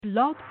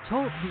Blog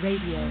Talk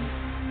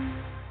Radio.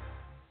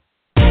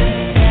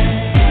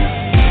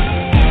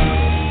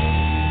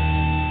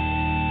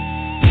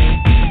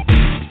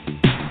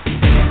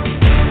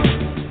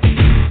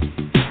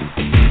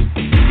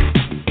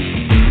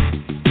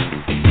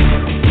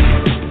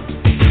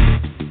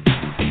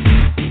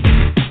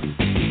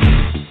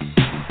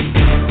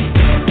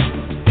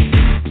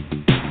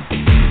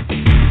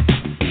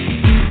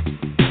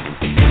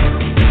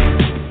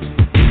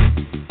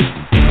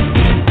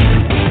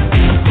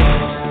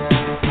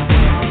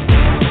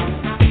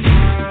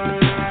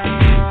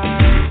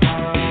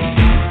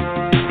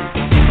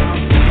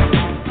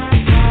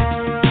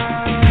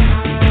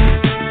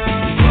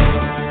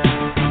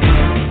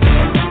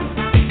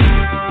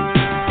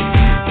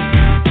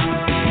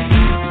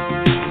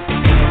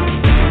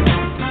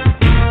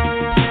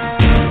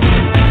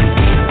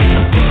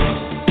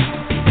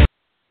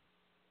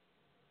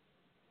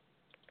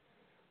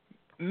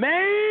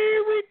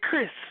 Merry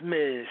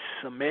Christmas,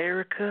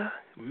 America.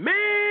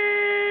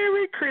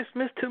 Merry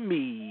Christmas to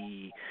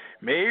me.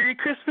 Merry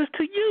Christmas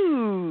to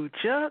you,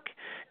 Chuck.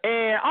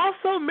 And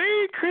also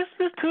Merry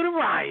Christmas to the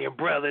Ryan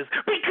brothers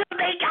because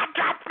they got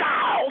dropped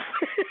off.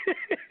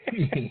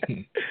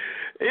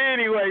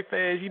 Anyway,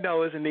 fans, you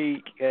know it's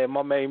Nique and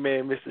my main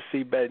man, Mr.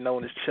 C, better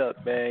known as Chuck,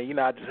 man. You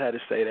know, I just had to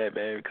say that,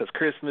 man, because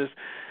Christmas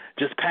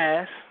just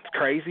passed. It's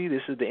crazy.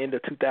 This is the end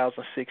of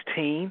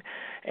 2016.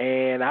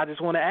 And I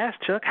just want to ask,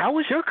 Chuck, how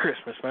was your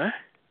Christmas, man?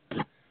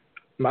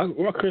 My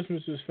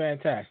Christmas was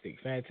fantastic.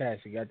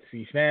 Fantastic. Got to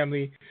see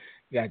family.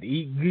 Got to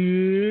eat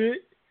good,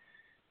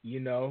 you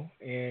know.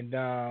 And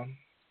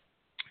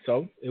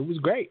so it was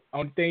great.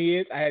 Only thing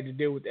is I had to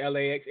deal with the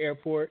LAX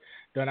airport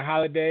during the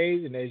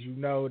holidays. And as you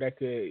know, that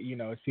could, you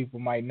know, as people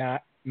might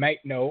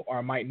know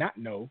or might not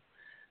know,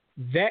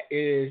 that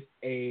is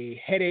a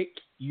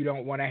headache you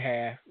don't want to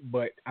have,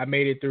 but I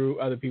made it through.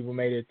 Other people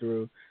made it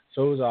through.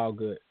 So it was all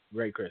good.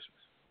 Great Christmas.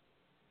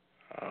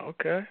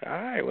 Okay. All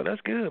right. Well,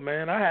 that's good,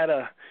 man. I had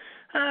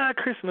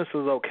Christmas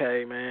was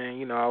okay, man.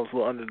 You know, I was a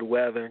little under the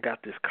weather and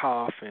got this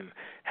cough and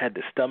had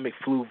the stomach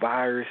flu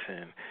virus.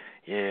 And,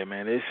 yeah,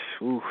 man, it's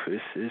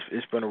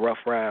been a rough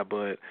ride,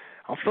 but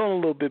I'm feeling a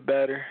little bit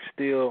better.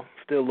 Still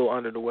a little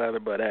under the weather,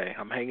 but, hey,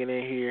 I'm hanging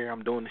in here.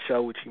 I'm doing the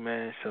show with you,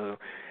 man. So,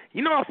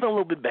 you know, I feel a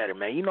little bit better,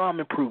 man. You know I'm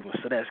improving,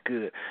 so that's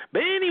good.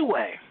 But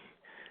anyway,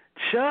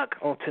 Chuck,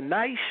 on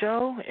tonight's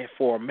show and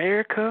for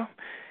America,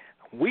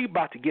 we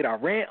about to get our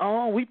rant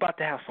on. We about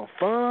to have some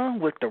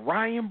fun with the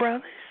Ryan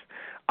brothers.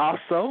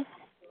 Also,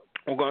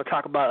 we're going to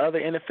talk about other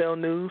NFL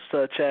news,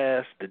 such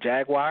as the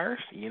Jaguars.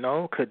 You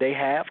know, could they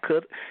have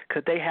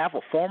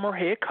a former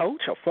head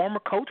coach, a former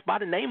coach by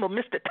the name of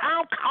Mr.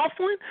 Tom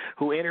Coughlin,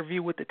 who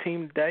interviewed with the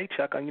team today?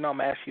 Chuck, you know, I'm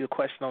going to ask you a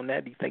question on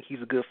that. Do you think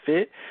he's a good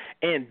fit?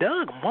 And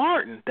Doug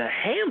Martin, the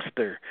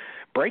hamster,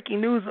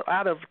 breaking news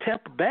out of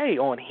Tampa Bay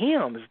on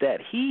him is that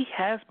he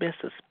has been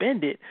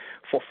suspended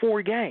for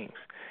 4 games.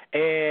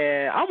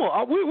 And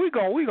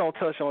we're gonna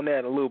touch on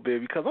that a little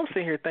bit because I'm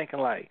sitting here thinking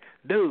like,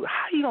 dude,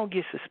 how you gonna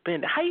get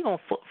suspended? How you gonna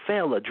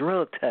fail a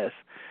drug test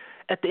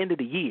at the end of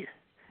the year?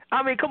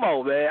 I mean, come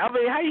on, man. I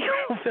mean, how you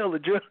gonna fail a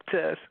drug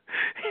test?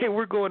 And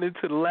we're going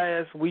into the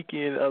last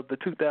weekend of the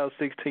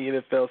 2016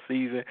 NFL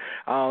season.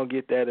 I don't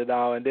get that at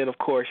all. And then, of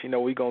course, you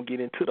know, we're gonna get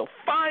into the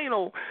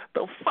final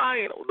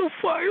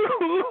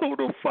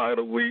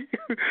week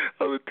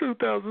of the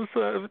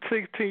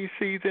 2016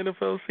 season,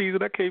 NFL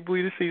season. I can't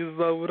believe the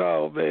season's over at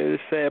all, man.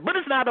 It's sad, but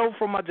it's not over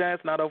for my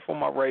Giants, not over for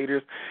my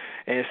Raiders.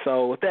 And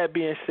so, with that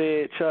being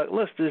said, Chuck,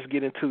 let's just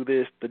get into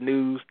the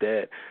news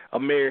that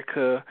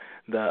America,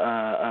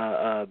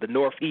 the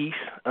northeast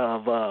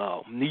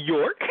of New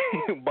York,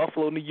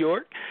 Buffalo, New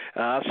York.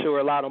 I'm sure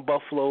a lot of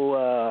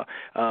Buffalo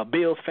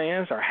Bills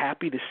fans are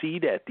happy to see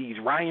that these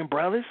Ryan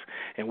brothers,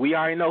 and we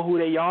already know who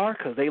they are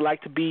because they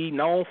like to be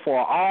known for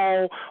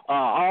all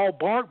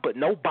bark but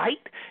no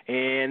bite,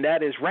 and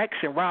that is Rex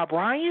and Rob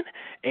Ryan.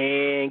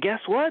 And guess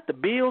what? The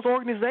Bills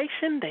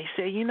organization, they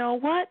say, you know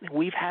what?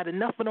 We've had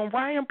enough of them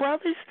Ryan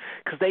brothers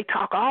because they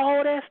talk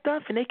all that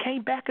stuff and they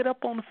can't back it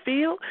up on the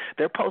field.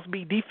 They're supposed to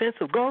be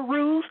defensive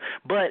gurus,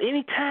 but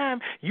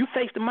anytime you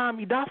face the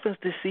Miami Dolphins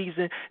this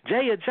season,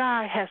 Jay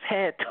Ajayi has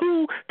had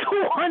 2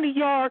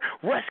 200-yard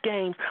rush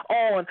games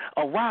on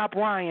a Rob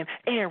Ryan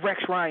and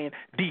Rex Ryan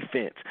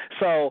defense.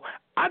 So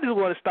I just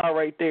want to start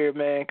right there,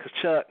 man, because,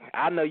 Chuck,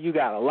 I know you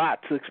got a lot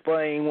to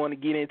explain, want to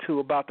get into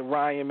about the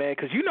Ryan, man,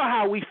 because you know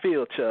how we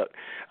feel, Chuck,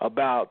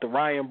 about the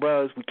Ryan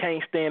brothers. We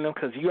can't stand them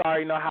because you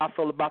already know how I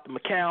feel about the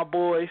McCown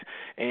boys,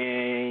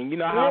 and you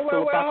know how I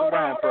feel about the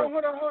Ryan brothers.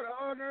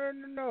 Hold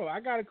on. No. I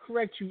got to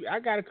correct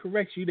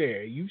you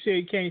there. You said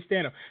you can't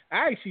stand him.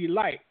 I actually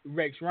like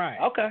Rex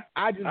Ryan. Okay.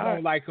 I just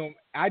don't like him.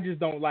 I just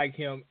don't like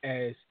him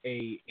as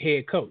a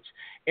head coach.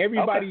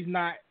 Everybody's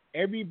not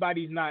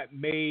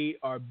made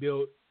or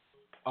built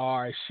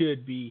or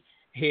should be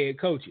head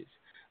coaches.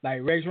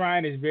 Like Rex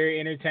Ryan is very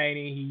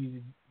entertaining.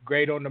 He's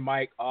great on the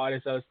mic, all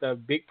this other stuff.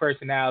 Big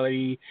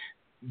personality,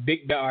 he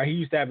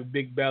used to have a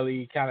big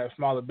belly, kind of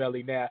smaller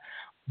belly now.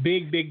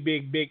 Big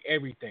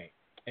everything.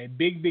 And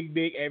big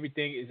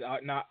everything is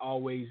not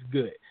always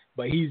good.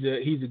 but he's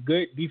a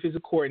good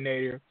defensive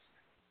coordinator.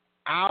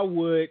 I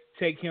would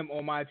take him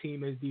on my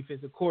team as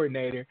defensive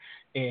coordinator,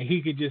 and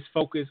he could just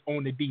focus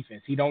on the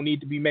defense. He don't need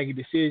to be making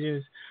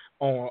decisions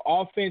on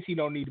offense. He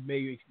don't need to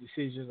make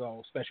decisions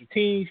on special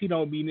teams. He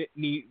don't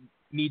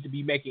need to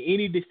be making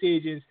any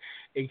decisions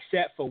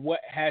except for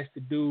what has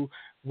to do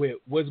with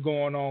what's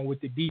going on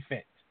with the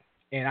defense.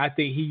 And I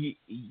think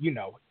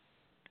he'll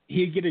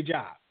get a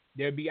job.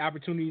 There'll be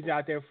opportunities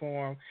out there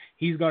for him.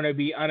 He's going to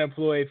be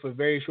unemployed for a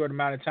very short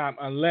amount of time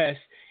unless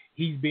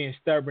he's being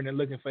stubborn and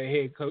looking for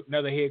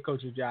another head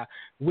coaching job,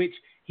 which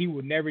he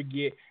will never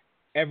get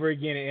ever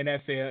again in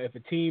NFL. If a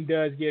team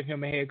does give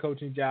him a head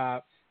coaching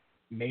job,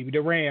 maybe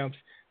the Rams,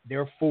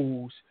 they're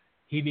fools.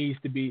 He needs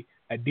to be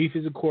a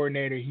defensive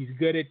coordinator. He's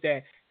good at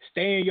that.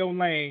 Stay in your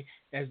lane,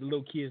 as the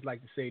little kids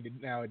like to say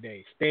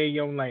nowadays. Stay in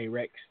your lane,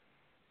 Rex.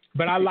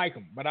 But I like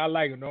him.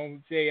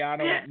 Don't say I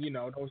don't,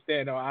 don't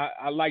stand on.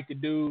 I like the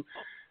dude.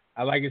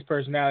 I like his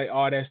personality,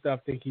 all that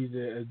stuff. Think he's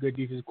a good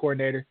defensive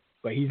coordinator,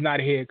 but he's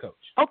not a head coach.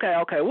 Okay,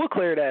 we'll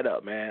clear that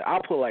up, man.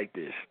 I'll put it like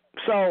this.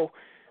 So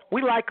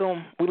we like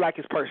him. We like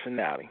his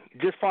personality.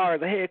 Just far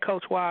as a head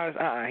coach wise,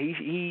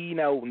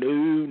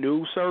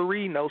 no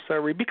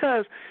sirree.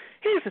 Because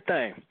here's the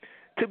thing: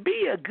 to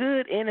be a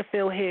good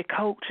NFL head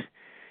coach,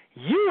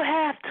 you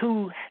have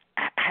to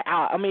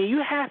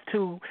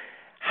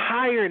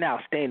hire an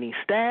outstanding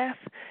staff,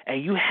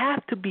 and you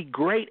have to be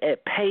great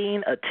at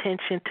paying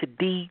attention to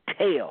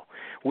detail,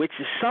 which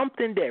is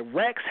something that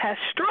Rex has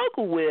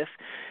struggled with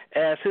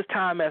as his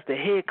time as the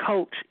head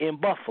coach in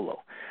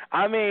Buffalo.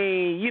 I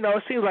mean,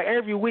 it seems like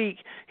every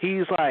week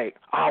he's like,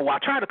 oh, well, I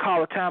tried to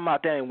call a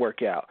timeout, that didn't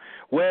work out.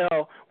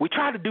 Well, we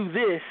tried to do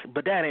this,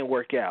 but that didn't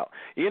work out.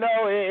 And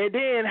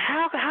then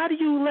how do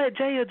you let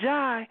Jay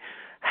Ajayi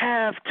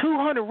have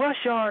 200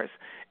 rush yards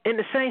in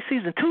the same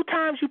season? 2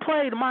 times you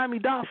play the Miami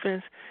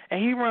Dolphins,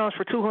 and he runs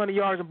for 200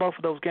 yards in both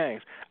of those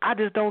games. I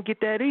just don't get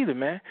that either,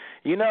 man.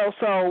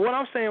 So what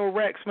I'm saying with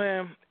Rex,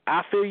 man,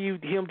 I feel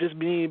him just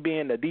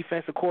being a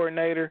defensive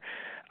coordinator.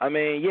 I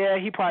mean, yeah,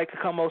 he probably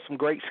could come up with some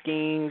great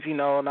schemes,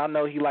 and I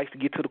know he likes to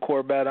get to the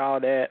quarterback and all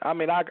that. I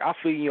mean, I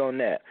feel you on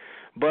that.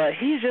 But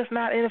he's just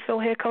not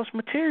NFL head coach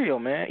material,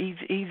 man.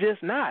 He's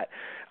just not.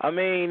 I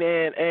mean,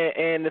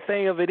 and the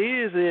thing of it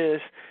is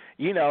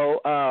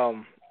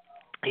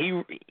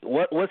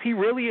was he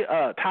really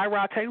a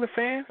Tyrod Taylor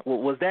fan?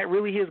 Was that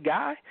really his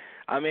guy?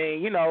 I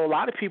mean, a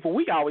lot of people,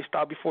 we always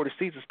thought before the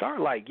season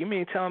started, like, you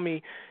mean tell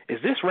me,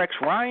 is this Rex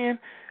Ryan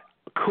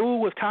cool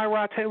with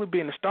Tyrod Taylor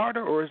being the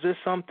starter, or is this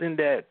something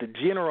that the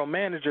general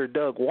manager,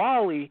 Doug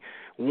Wally,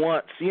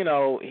 wants,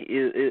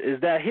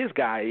 is that his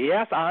guy?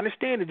 Yes, I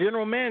understand the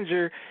general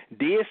manager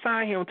did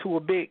sign him to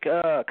a big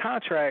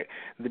contract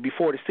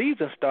before the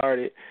season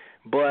started,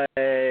 but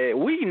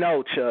we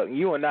know, Chuck,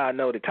 you and I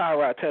know that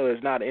Tyrod Taylor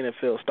is not an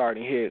NFL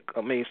starting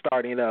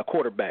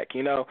quarterback,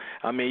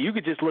 I mean, you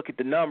could just look at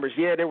the numbers.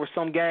 Yeah, there were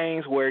some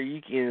games where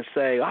you can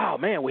say, oh,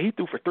 man, well, he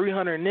threw for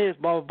 300 in this,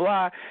 blah, blah,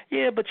 blah.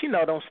 Yeah, but,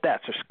 those stats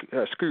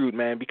are screwed,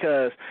 man,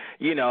 because,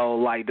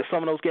 like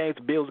some of those games,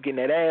 the Bills getting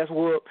that ass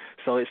whooped,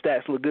 so his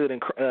stats look good in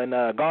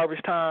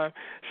garbage time.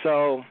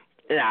 So,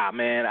 yeah,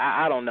 man,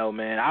 I don't know,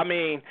 man. I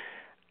mean,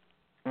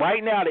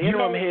 right now, the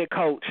interim head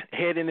coach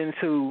heading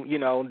into,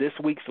 this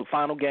week's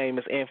final game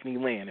is Anthony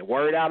Lynn. And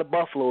word out of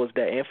Buffalo is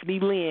that Anthony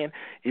Lynn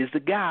is the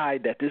guy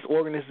that this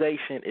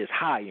organization is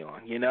high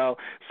on,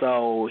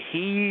 So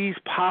he's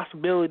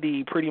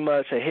possibility pretty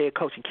much a head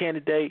coaching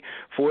candidate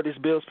for this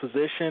Bills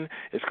position.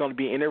 It's going to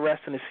be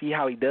interesting to see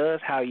how he does,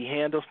 how he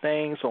handles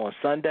things on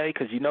Sunday,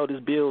 because this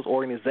Bills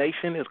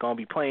organization is going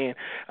to be paying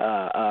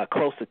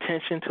close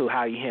attention to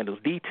how he handles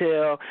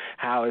detail,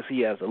 how is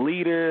he as a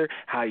leader,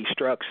 how he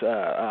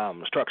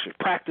structured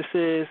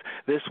practices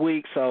this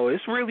week. So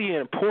it's really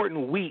an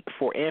important week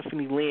for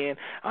Anthony Lynn.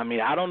 I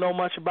mean, I don't know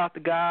much about the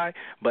guy,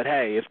 but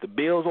hey, if the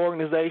Bills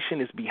organization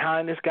is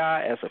behind this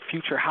guy as a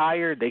future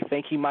hire, they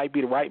think he might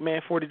be the right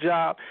man for the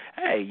job,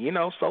 hey,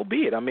 so be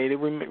it. I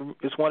mean,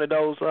 it's one of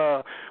those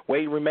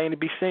wait remain to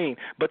be seen.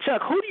 But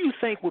Chuck, who do you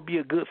think would be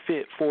a good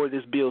fit for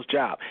this Bills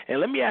job? And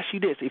let me ask you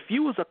this. If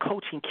you was a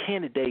coaching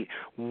candidate,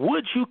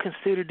 would you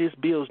consider this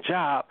Bills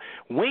job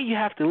when you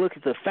have to look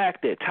at the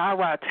fact that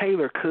Tyrod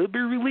Taylor could be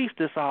released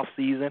this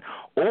offseason,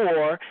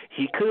 or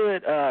he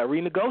could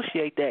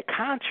renegotiate that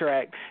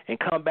contract and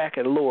come back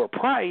at a lower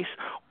price,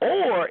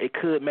 or it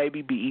could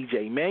maybe be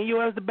E.J.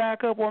 Manuel as the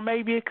backup, or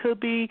maybe it could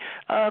be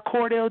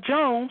Cordell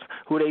Jones,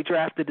 who they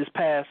drafted this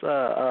past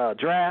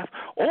draft,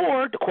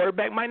 or the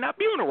quarterback might not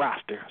be on the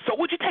roster. So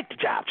would you take the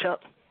job, Chuck?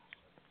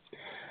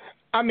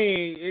 I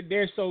mean,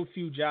 there's so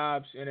few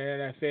jobs in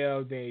the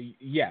NFL that,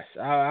 yes,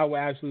 I would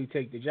absolutely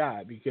take the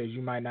job because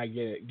you might not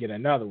get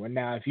another one.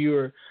 Now, if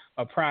you're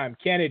a prime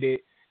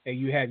candidate and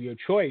you have your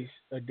choice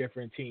of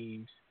different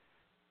teams,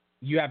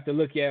 you have to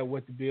look at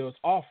what the Bills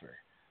offer.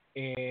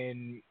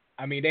 And,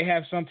 I mean, they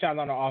have some talent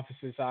on the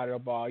offensive side of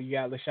the ball. You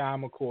got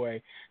LaShawn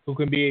McCoy, who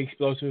can be an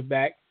explosive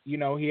back.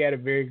 He had a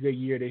very good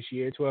year this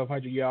year,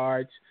 1,200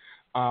 yards,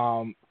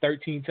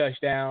 13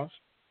 touchdowns,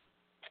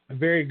 a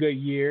very good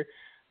year.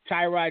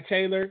 Tyrod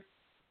Taylor,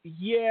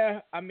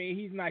 Yeah, I mean,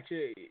 he's not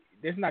your.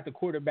 That's not the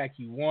quarterback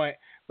you want,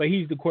 but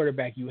he's the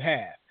quarterback you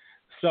have.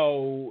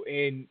 So,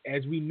 and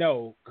as we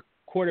know,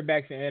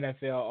 quarterbacks in the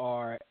NFL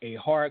are a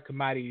hard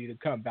commodity to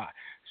come by.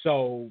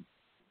 So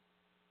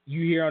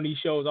you hear on these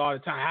shows all the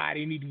time,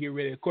 they need to get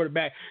rid of the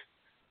quarterback.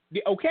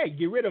 Okay,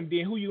 get rid of them.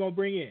 Then who you gonna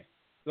bring in?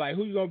 Like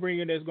who you gonna bring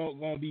in that's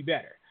gonna be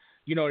better?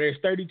 You know, there's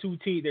 32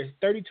 teams. There's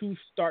 32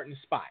 starting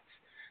spots.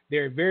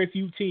 There are very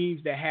few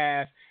teams that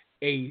have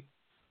a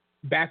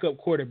backup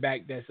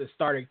quarterback that's a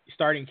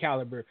starting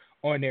caliber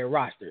on their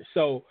roster.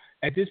 So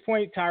at this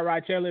point,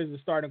 Tyrod Taylor is the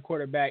starting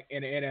quarterback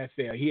in the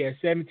NFL. He has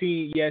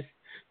 17. Yes,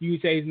 you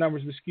say his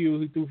numbers were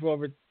skewed. He threw for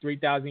over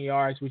 3,000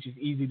 yards, which is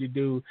easy to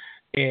do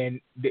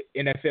in the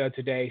NFL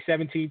today.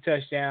 17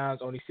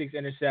 touchdowns, only 6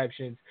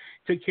 interceptions.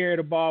 Took care of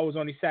the ball, was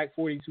only sacked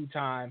 42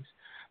 times.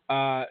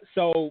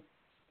 So,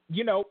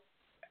 you know,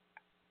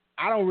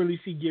 I don't really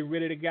see getting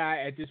rid of the guy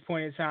at this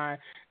point in time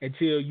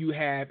until you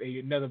have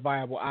another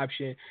viable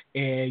option.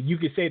 And you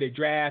can say the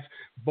draft,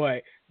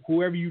 but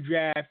whoever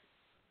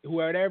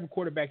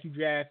quarterback you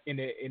draft in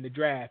the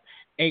draft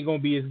ain't gonna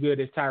be as good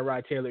as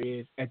Tyrod Taylor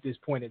is at this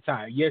point in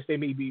time. Yes, they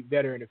may be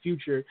better in the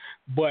future,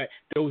 but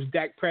those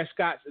Dak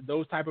Prescotts,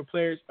 those type of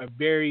players are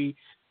very,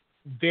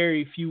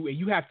 very few, and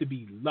you have to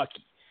be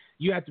lucky.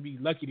 You have to be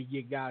lucky to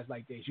get guys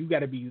like this. You got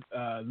to be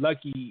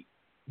lucky.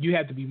 You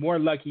have to be more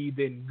lucky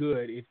than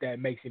good, if that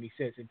makes any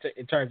sense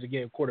in terms of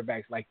getting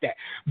quarterbacks like that.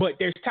 But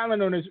there's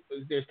talent on this.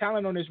 There's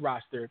talent on this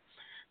roster.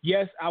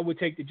 Yes, I would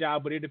take the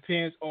job, but it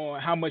depends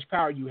on how much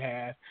power you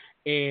have,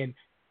 and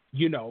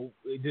you know,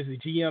 does the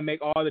GM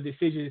make all the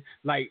decisions?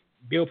 Like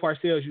Bill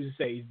Parcells used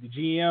to say, is the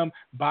GM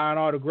buying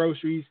all the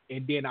groceries,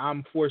 and then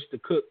I'm forced to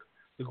cook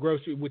the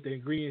grocery with the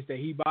ingredients that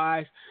he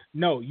buys?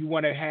 No, you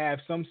want to have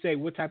some say.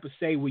 What type of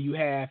say will you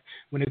have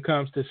when it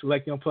comes to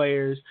selecting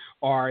players,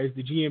 or is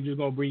the GM just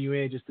going to bring you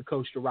in just to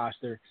coach the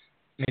roster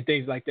and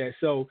things like that?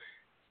 So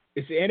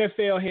it's an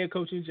NFL head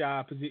coaching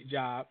job.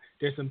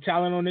 There's some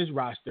talent on this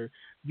roster.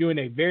 You're in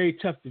a very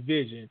tough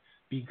division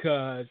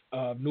because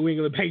of New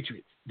England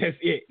Patriots. That's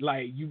it.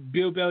 Like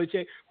Bill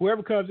Belichick,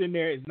 whoever comes in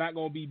there is not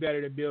going to be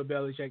better than Bill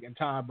Belichick and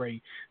Tom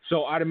Brady.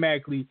 So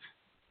automatically,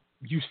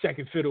 you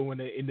second fiddle in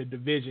the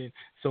division,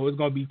 so it's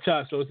gonna be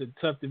tough. So it's a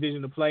tough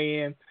division to play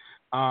in.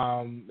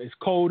 It's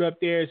cold up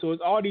there, so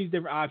it's all these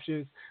different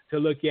options to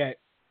look at.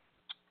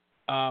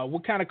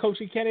 What kind of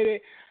coaching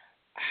candidate?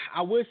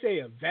 I would say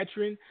a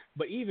veteran,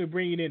 but even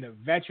bringing in a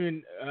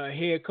veteran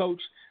head coach,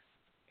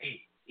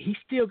 he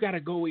still got to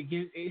go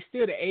against. It's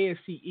still the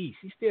AFC East.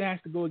 He still has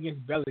to go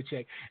against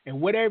Belichick, and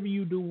whatever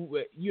you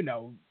do, you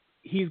know,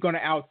 he's going to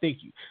outthink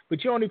you.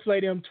 But you only play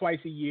them twice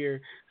a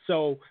year,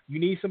 so you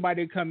need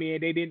somebody to come in.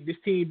 This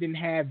team didn't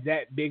have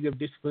that big of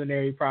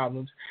disciplinary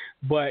problems,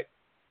 but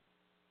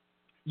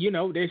you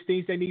know, there's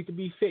things that need to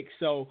be fixed.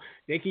 So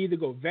they can either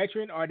go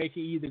veteran or they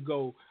can either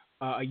go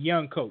a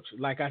young coach.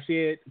 Like I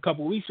said a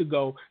couple weeks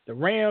ago, the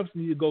Rams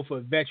need to go for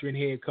a veteran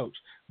head coach.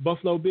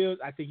 Buffalo Bills,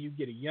 I think you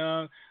get a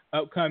young,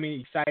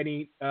 upcoming,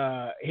 exciting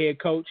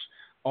head coach,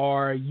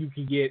 or you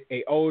can get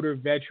a older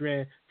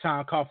veteran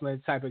Tom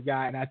Coughlin type of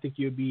guy, and I think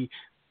you'll be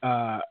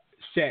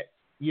set,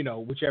 you know,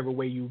 whichever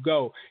way you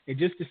go. And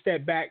just to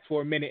step back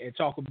for a minute and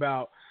talk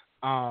about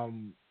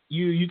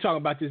you talking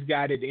about this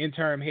guy, that the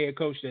interim head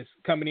coach that's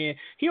coming in,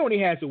 he only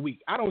has a week.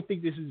 I don't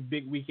think this is a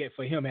big weekend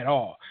for him at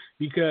all,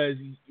 because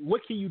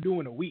what can you do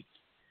in a week?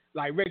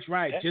 Like Rex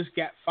Ryan just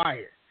got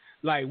fired.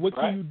 Like what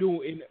can you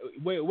do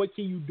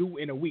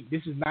in a week?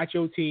 This is not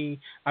your team.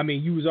 I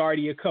mean, you was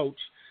already a coach.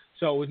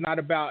 So it's not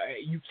about,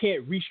 you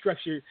can't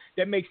restructure.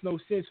 That makes no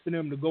sense for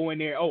them to go in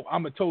there, oh,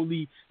 I'm going to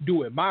totally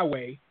do it my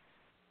way.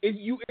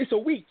 It's a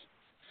week.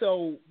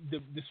 So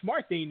the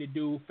smart thing to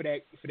do for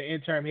the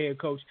interim head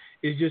coach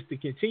is just to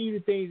continue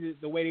the things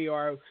the way they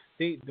are,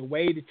 the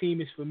way the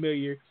team is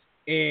familiar,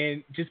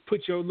 and just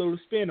put your little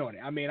spin on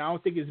it. I mean, I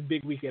don't think it's a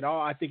big week at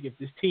all. I think if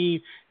this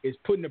team is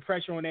putting the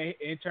pressure on that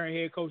interim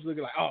head coach,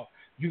 looking like, oh,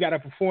 you got to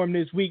perform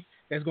this week,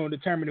 that's going to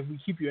determine if we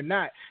keep you or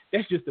not,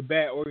 that's just a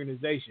bad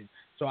organization.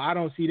 So I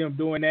don't see them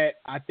doing that.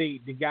 I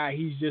think the guy,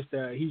 he's just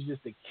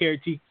a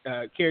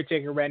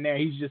caretaker right now.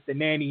 He's just a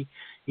nanny.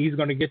 He's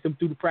going to get them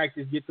through the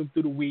practice, get them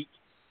through the week,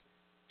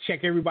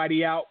 check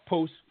everybody out,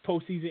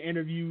 postseason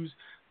interviews,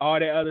 all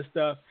that other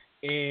stuff,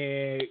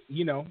 and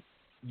you know,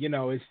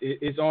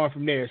 it's on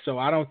from there. So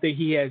I don't think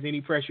he has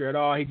any pressure at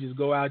all. He just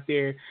go out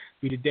there,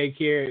 be the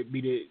daycare,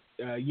 be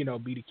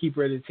the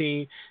keeper of the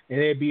team, and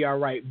they'd be all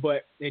right.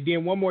 And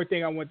then one more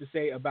thing I want to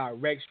say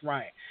about Rex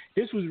Ryan.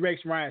 This was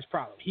Rex Ryan's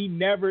problem. He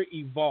never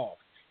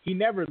evolved. He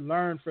never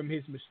learned from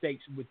his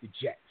mistakes with the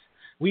Jets.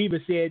 We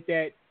even said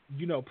that,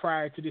 you know,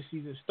 prior to the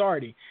season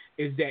starting,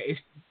 is that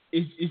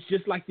it's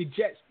just like the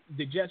Jets.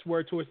 The Jets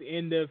were towards the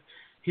end of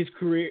his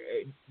career,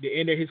 the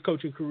end of his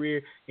coaching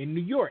career in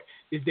New York,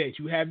 is that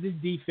you have this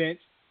defense,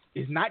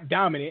 is not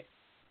dominant,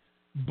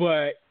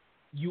 but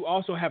you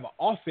also have an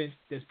offense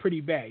that's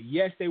pretty bad.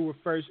 Yes, they were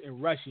first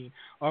in rushing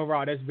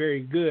overall. That's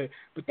very good,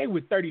 but they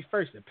were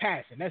 31st in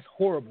passing. That's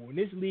horrible. In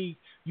this league,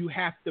 you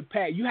have to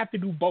pass. You have to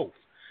do both.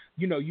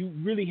 you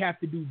really have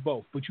to do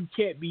both, but you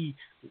can't be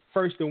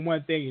first in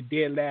one thing and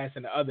dead last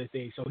in the other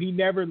thing. So he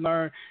never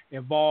learned,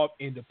 evolved,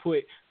 and to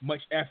put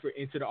much effort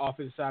into the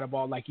offensive side of the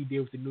ball like he did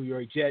with the New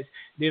York Jets.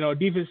 Then on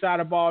defense side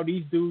of the ball,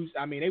 these dudes,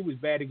 I mean, they was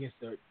bad against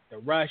the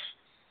rush.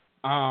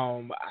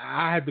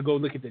 I had to go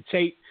look at the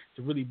tape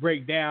to really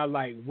break down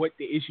like what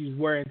the issues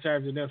were in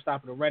terms of them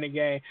stopping the running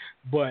game.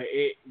 But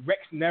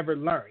Rex never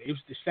learned. It was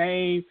the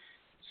same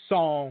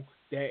song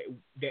that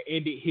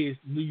ended his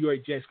New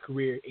York Jets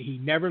career. He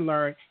never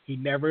learned. He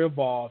never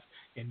evolved,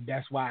 and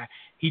that's why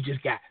he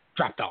just got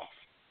dropped off.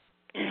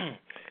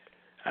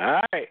 All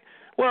right.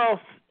 Well,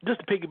 just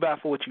to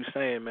piggyback for what you're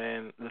saying,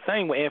 man, the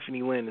thing with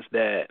Anthony Lynn is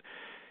that,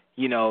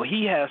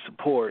 he has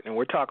support, and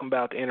we're talking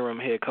about the interim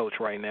head coach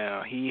right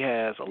now. He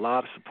has a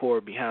lot of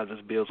support behind this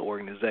Bills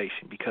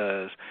organization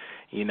because,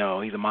 he's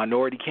a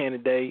minority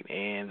candidate,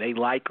 and they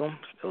like him.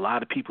 A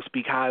lot of people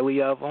speak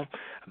highly of him.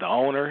 The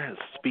owner is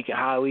speaking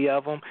highly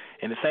of him.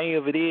 And the thing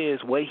of it is,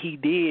 what he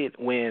did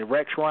when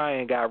Rex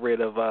Ryan got rid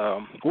of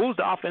what was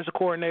the offensive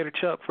coordinator,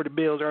 Chuck, for the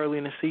Bills early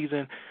in the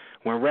season?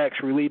 When Rex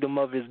relieved him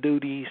of his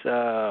duties,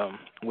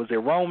 was it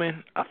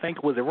Roman? I think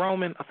that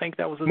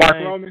was his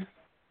name.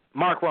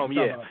 Mark Roman,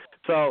 yeah.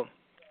 So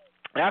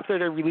after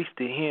they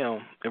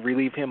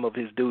relieved him of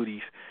his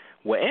duties,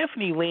 what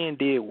Anthony Lynn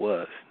did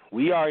was,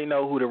 we already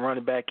know who the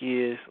running back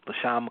is,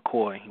 LaShawn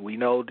McCoy. We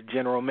know the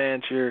general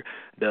manager,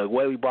 the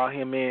way we brought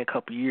him in a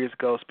couple of years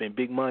ago, spent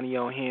big money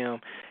on him.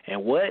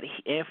 And what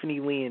Anthony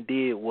Lynn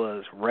did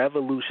was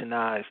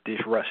revolutionize this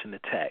rushing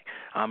attack.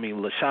 I mean,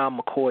 LaShawn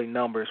McCoy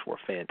numbers were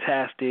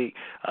fantastic.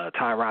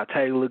 Tyrod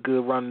Taylor looked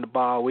good running the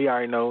ball. We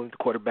already know the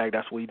quarterback,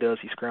 that's what he does.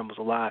 He scrambles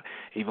a lot.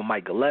 Even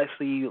Mike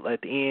Gillespie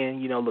at the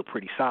end, looked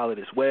pretty solid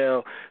as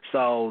well.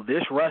 So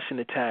this rushing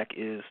attack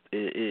is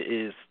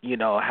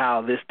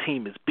how this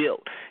team is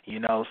built.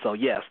 So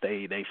yes,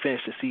 they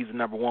finished the season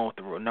number one with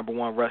the number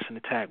one rushing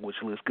attack, which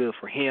looks good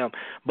for him.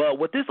 But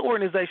what this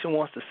organization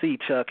wants to see,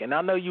 Chuck, and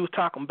I know you was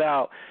talking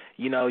about,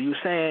 you were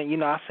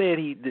saying, I said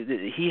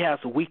he has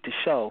a week to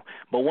show.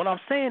 But what I'm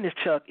saying is,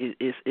 Chuck,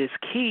 is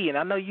key. And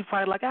I know you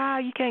probably like,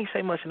 you can't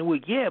say much in a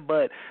week. Yeah,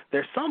 but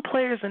there's some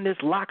players in this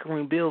locker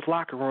room, Bills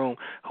locker room,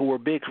 who are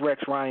big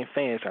Rex Ryan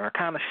fans and are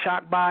kind of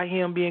shocked by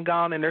him being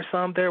gone. And there's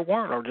some that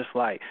weren't, or just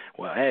like,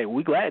 well, hey,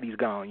 we glad he's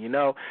gone,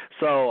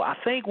 So I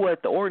think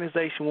what the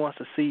organization wants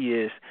to see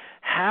is,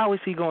 how is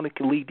he going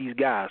to lead these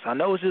guys? I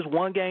know it's just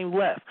one game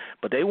left,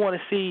 but they want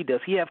to see, does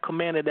he have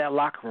command of that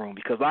locker room?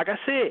 Because like I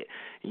said,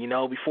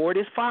 before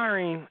this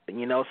firing,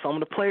 some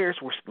of the players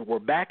were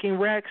backing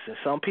Rex, and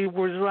some people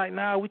were just like,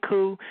 nah, we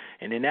cool.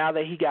 And then now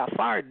that he got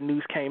fired, the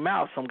news came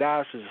out, some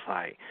guys was just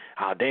like,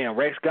 oh, damn,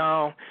 Rex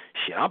gone.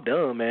 Shit, I'm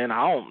done, man.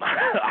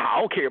 I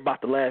don't care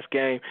about the last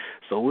game.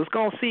 So we're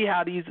going to see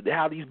how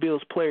these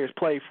Bills players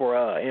play for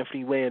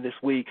Anthony Lynn this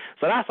week.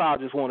 So that's all I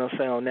just want to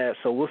say on that.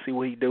 So we'll see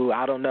what he do.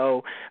 I don't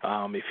know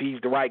if he's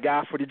the right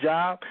guy for the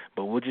job,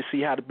 but we'll just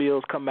see how the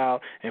Bills come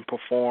out and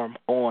perform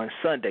on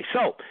Sunday.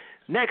 So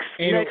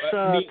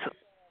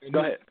go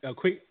ahead. A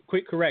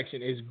quick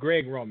correction is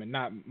Greg Roman,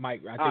 not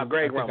Mike.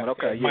 Greg Roman.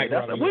 Okay, yeah, Mike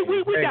Roman,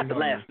 we got the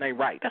last name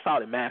right. That's all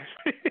that matters.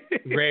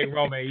 Greg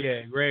Roman,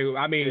 yeah, Greg.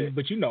 I mean, yeah.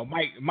 But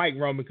Mike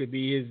Roman could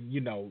be his,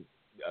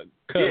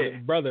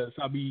 cousin, brother, or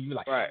something. You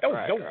like,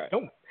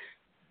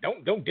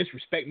 don't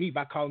disrespect me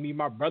by calling me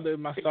my brother,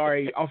 my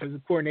sorry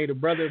offensive coordinator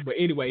brother. But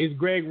anyway, it's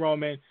Greg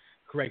Roman.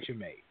 Correction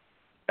made.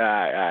 All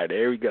right,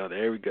 there we go.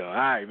 All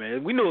right,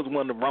 man, we knew it was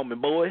one of the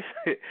Roman boys.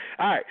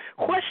 All right,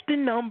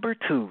 question number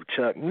 2,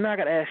 Chuck. I'm not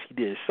going to ask you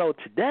this. So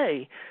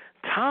today,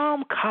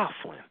 Tom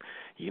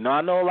Coughlin,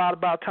 I know a lot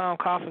about Tom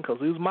Coughlin because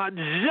he was my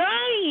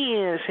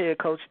Giants head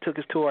coach. He took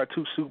us to our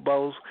 2 Super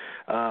Bowls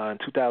in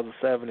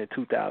 2007 and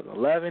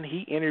 2011.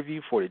 He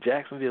interviewed for the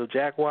Jacksonville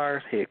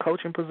Jaguars head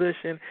coaching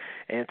position.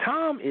 And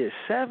Tom is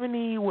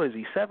 70, what is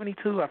he,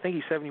 72? I think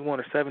he's 71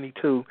 or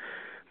 72.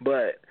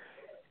 But,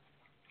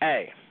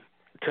 hey,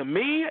 to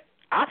me,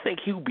 I think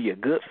he would be a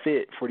good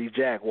fit for these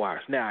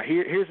Jaguars. Now,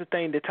 here's the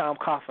thing that Tom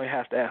Coughlin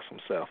has to ask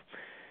himself.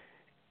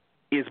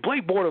 Is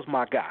Blake Bortles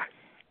my guy?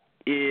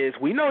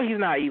 We know he's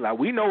not Eli.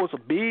 We know it's a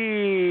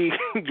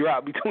big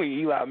drop between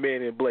Eli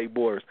Manning and Blake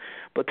Bortles.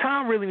 But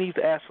Tom really needs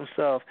to ask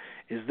himself,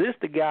 is this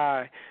the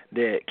guy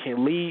that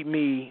can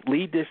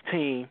lead this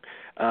team,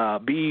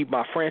 be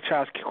my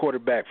franchise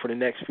quarterback for the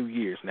next few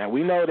years? Now,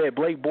 we know that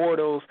Blake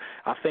Bortles,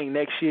 I think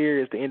next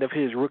year is the end of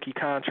his rookie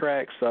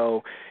contract,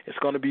 so it's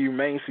going to be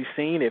remains to be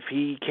seen if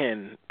he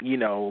can,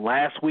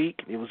 last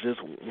week, it was just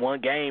one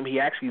game, he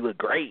actually looked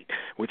great,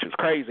 which was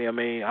crazy. I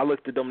mean, I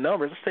looked at them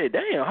numbers, I said,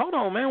 damn, hold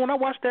on, man. When I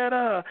watched that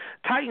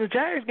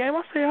Titans-Jags game,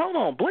 I said, hold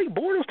on, Blake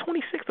Bortles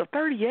 26 of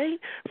 38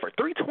 for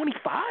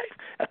 325,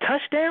 a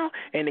touchdown,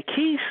 and the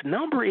key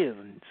number is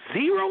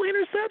 0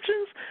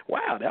 interceptions?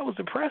 Wow, that was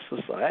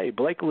impressive. So, hey,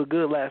 Blake looked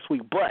good last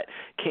week. But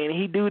can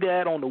he do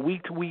that on a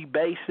week-to-week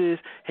basis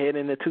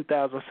heading into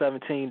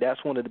 2017?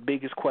 That's one of the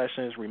biggest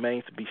questions,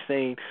 remains to be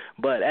seen.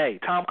 But, hey,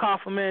 Tom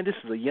Coughlin, man, this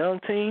is a young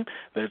team.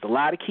 There's a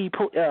lot of key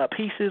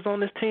pieces on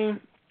this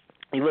team.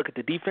 You look at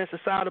the defensive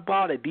side of the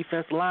ball, that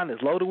defensive line is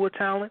loaded with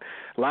talent.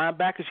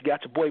 Linebackers, you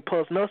got your boy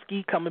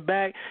Posnowski coming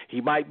back.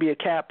 He might be a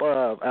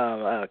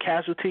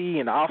casualty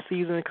in the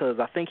offseason because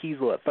I think he's,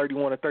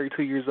 31 or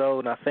 32 years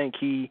old, and I think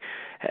he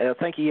has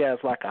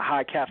like a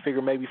high cap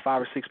figure, maybe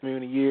 $5 or $6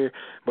 million a year,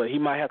 but he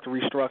might have to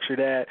restructure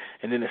that.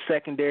 And then the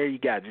secondary, you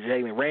got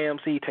Jalen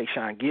Ramsey,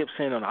 Tayshaun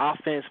Gibson on the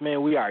offense,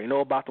 man. We already know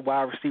about the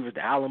wide receivers,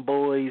 the Allen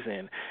boys,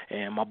 and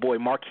my boy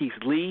Marquise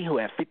Lee, who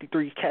had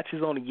 53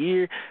 catches on the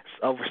year,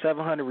 over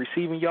 700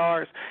 receiving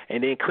yards,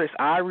 and then Chris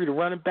Ivory, the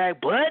running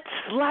back. But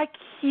like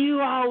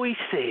you always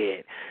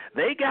said,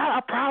 they got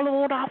a problem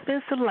on the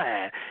offensive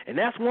line, and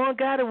that's one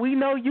guy that we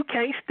know you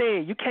can't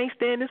stand. You can't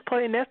stand this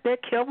play, and that's that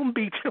Kelvin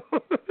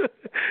Beachum.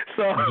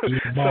 So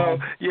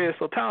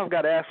Tom's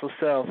got to ask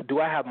himself, do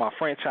I have my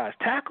franchise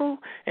tackle,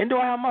 and do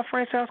I have my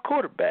franchise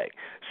quarterback?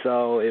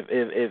 So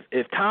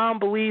if Tom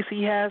believes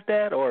he has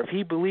that, or if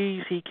he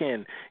believes he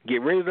can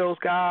get rid of those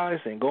guys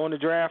and go in the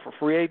draft for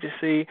free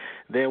agency,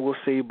 then we'll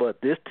see.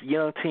 But this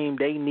young team,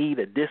 they need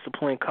a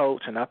disciplined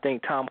coach, and I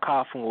think Tom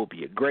Coughlin will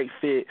be a great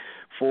fit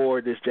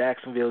for this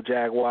Jacksonville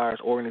Jaguars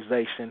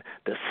organization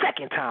the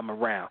second time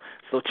around.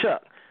 So,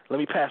 Chuck, let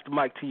me pass the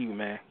mic to you,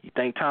 man. You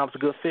think Tom's a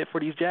good fit for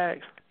these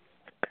Jags?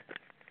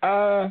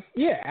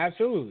 Yeah,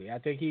 absolutely. I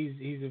think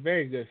he's a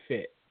very good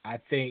fit. I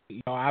think,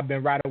 I've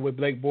been riding with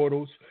Blake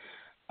Bortles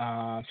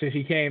since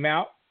he came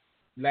out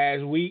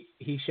last week.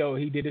 He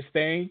did his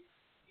thing.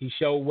 He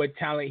showed what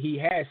talent he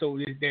has. So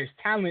there's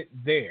talent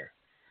there,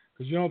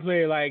 because you don't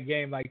play a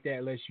game like that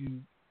unless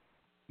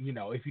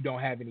if you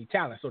don't have any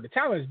talent. So the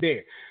talent's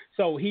there.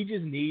 So he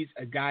just needs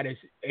a guy that's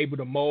able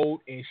to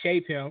mold and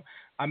shape him.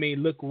 I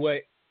mean, look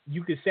what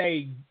you could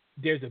say.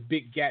 There's a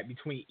big gap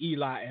between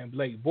Eli and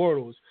Blake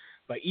Bortles,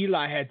 but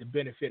Eli had the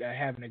benefit of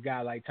having a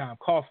guy like Tom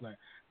Coughlin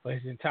for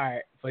his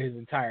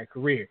entire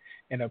career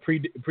and a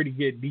pretty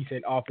good,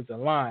 decent offensive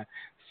line.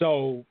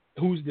 So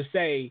who's to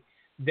say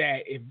that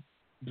if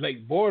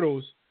Blake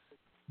Bortles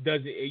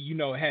has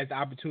the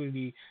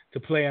opportunity to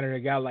play under a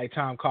guy like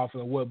Tom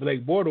Coughlin, what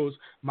Blake Bortles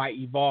might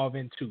evolve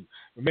into?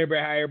 Remember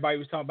how everybody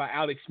was talking about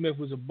Alex Smith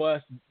was a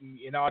bust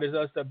and all this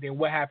other stuff? Then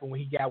what happened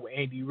when he got with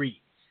Andy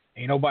Reid?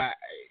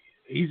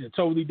 He's a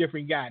totally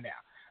different guy now.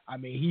 I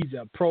mean, he's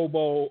a Pro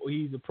Bowl.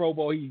 He's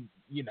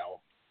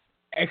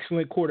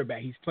excellent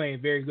quarterback. He's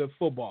playing very good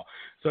football.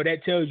 So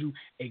that tells you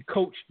a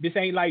coach. This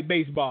ain't like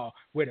baseball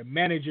where the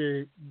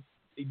manager.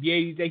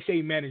 Yeah, they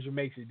say manager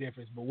makes a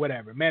difference, but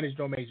whatever. Manager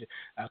don't make it.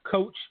 A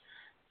coach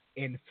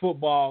in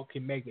football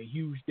can make a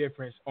huge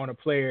difference on a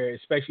player,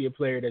 especially a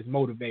player that's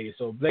motivated.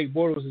 So Blake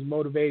Bortles is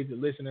motivated to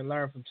listen and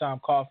learn from Tom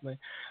Coughlin.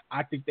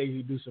 I think they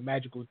can do some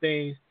magical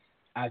things.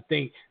 I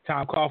think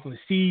Tom Coughlin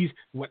sees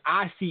what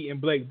I see in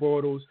Blake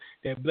Bortles,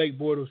 that Blake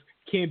Bortles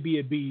can be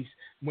a beast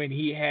when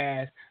he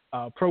has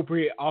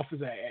appropriate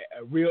offensive,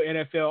 a real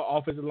NFL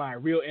offensive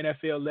line, real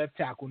NFL left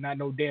tackle, not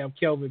no damn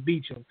Kelvin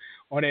Beachum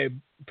on that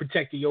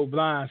protecting your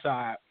blind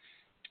side.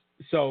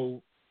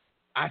 So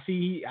I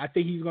think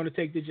he's going to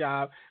take the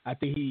job. I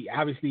think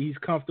he's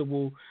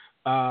comfortable.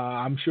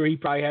 I'm sure he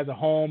probably has a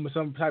home or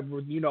some type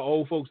of,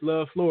 old folks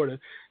love Florida.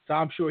 So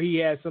I'm sure he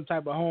has some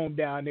type of home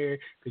down there,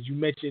 because you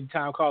mentioned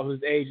Tom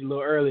Coughlin's age a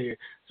little earlier.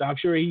 So I'm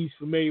sure he's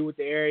familiar with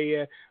the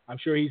area. I'm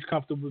sure he's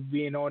comfortable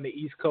being on the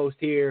East Coast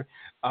here.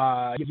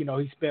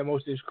 He spent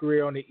most of his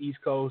career on the East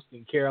Coast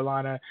in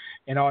Carolina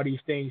and all these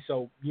things.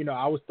 So,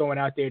 I was throwing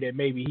out there that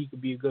maybe he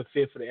could be a good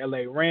fit for the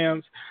LA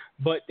Rams,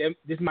 but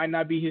this might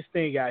not be his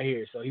thing out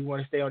here. So he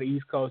want to stay on the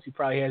East Coast. He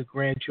probably has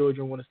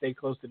grandchildren, want to stay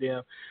close to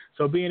them.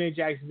 So being in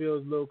Jacksonville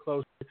is a little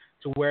closer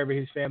to wherever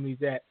his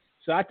family's at.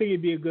 So I think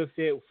it'd be a good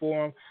fit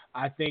for him.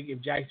 I think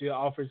if Jacksonville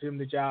offers him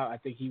the job, I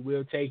think he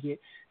will take it,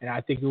 and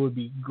I think it would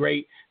be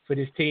great for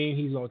this team.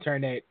 He's gonna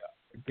turn that,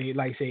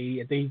 I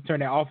think he turn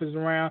that offense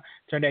around,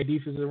 turn that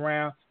defense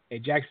around,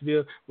 and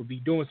Jacksonville will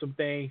be doing some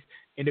things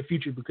in the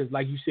future, because,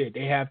 like you said,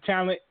 they have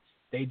talent.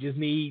 They've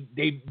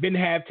been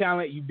have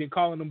talent. You've been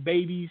calling them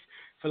babies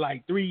for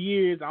like 3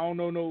 years. I don't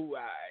know.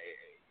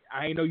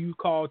 I ain't know you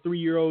call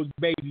 3-year-olds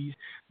babies,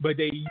 but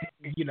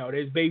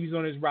there's babies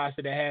on this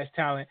roster that has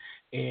talent,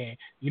 and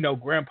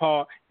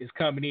Grandpa is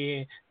coming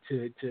in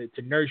to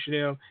nurture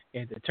them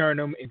and to turn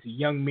them into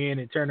young men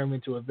and turn them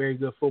into a very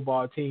good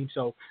football team.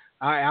 So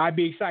I'd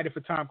be excited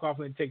for Tom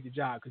Coughlin to take the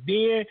job, because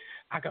then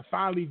I can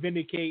finally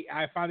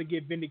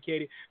get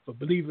vindicated for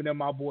believing in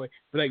my boy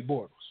Blake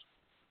Bortles.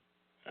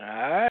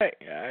 All right,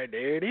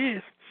 there it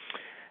is.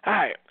 All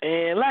right,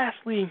 and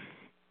lastly,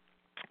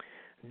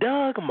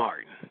 Doug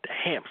Martin, the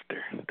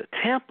hamster, the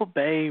Tampa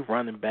Bay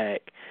running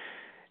back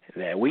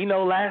that we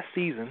know last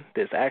season,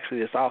 this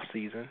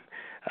offseason,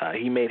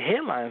 he made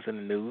headlines in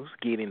the news,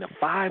 getting a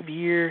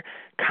 5-year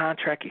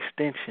contract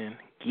extension,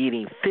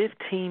 getting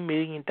 $15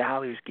 million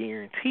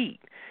guaranteed.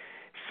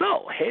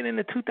 So, heading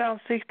into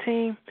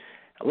 2016,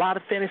 a lot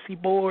of fantasy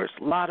boards,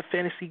 a lot of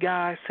fantasy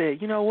guys said,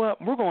 you know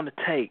what, we're going to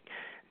take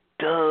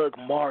Doug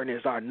Martin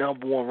is our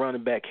number one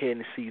running back heading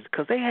the season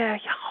because they had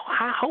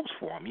high hopes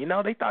for him. You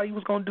know, they thought he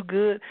was going to do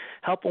good,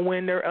 help them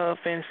win their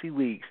fantasy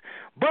leagues.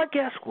 But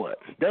guess what?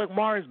 Doug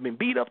Martin's been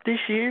beat up this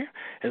year,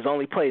 has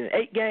only played in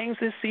 8 games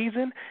this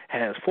season,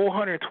 has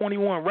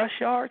 421 rush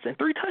yards and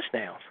 3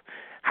 touchdowns.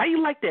 How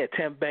you like that,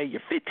 Tampa Bay? Your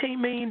 $15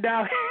 million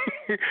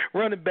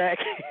running back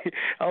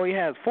only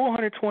has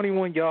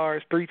 421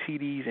 yards, 3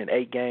 TDs in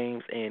 8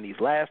 games, and these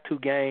last 2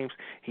 games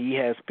he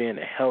has been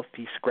a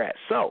healthy scratch.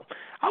 So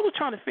I was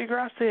trying to figure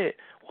out, I said,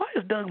 why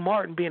is Doug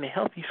Martin being a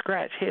healthy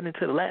scratch heading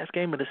into the last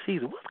game of the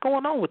season? What's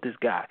going on with this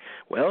guy?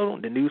 Well,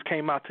 the news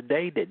came out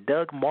today that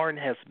Doug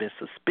Martin has been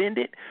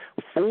suspended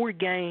 4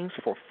 games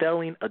for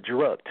failing a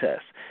drug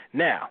test.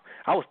 Now,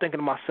 I was thinking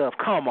to myself,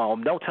 come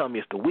on, don't tell me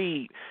it's the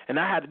weed. And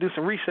I had to do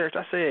some research.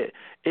 I said,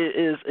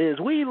 is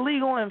weed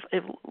legal in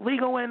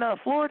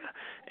Florida?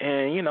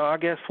 And, you know, I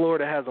guess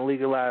Florida hasn't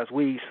legalized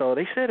weed, so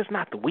they said it's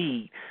not the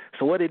weed.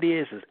 So what it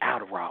is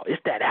Adderall.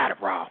 It's that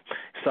Adderall.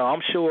 So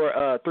I'm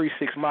sure 3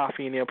 6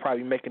 Mafia and they'll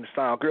probably making the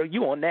sound, girl,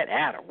 you on that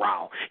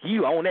Adderall.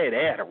 You on that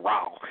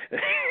Adderall.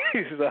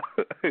 So,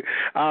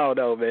 I don't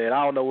know, man.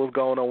 I don't know what's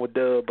going on with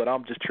Doug, but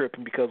I'm just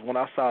tripping because when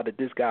I saw that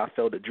this guy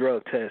failed the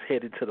drug test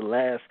headed to the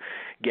last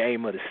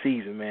game of the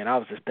season, man, I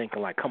was just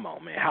thinking, like, come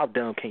on, man, how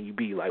dumb can you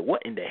be? Like,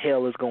 what in the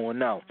hell is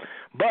going on?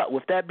 But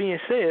with that being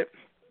said,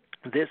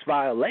 this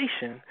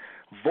violation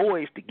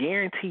voids the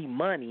guaranteed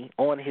money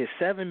on his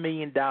 $7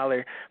 million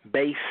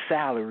base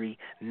salary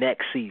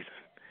next season.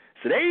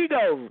 So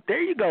there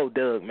you go,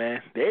 Doug,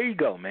 man. There you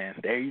go, man.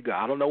 There you go.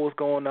 I don't know what's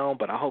going on,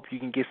 but I hope you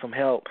can get some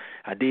help.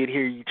 I did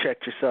hear you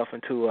checked yourself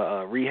into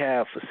a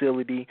rehab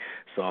facility,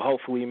 so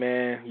hopefully,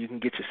 man, you can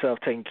get yourself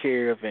taken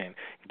care of and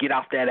get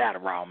off that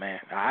Adderall, man.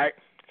 All right?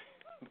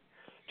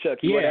 Chuck,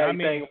 you want to add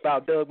anything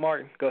about Doug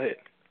Martin? Go ahead.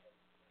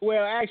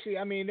 Well, actually,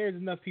 I mean, there's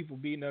enough people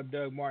beating up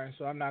Doug Martin,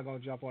 so I'm not going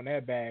to jump on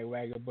that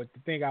bandwagon. But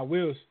the thing I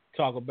will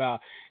talk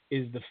about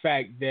is the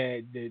fact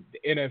that the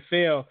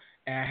NFL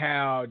and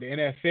how the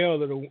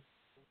NFL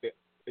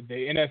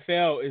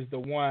is the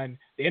one,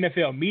 the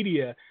NFL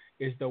media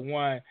is the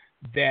one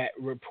that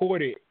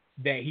reported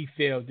that he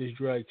failed this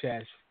drug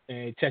test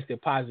and tested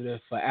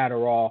positive for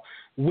Adderall,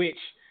 which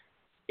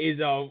is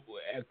a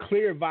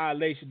clear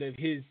violation of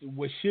his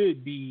what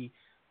should be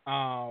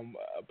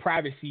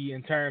privacy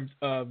in terms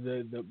of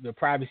the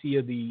privacy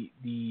of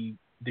the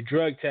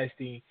drug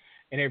testing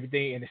and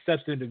everything, and the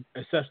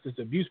substance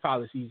abuse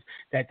policies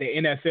that the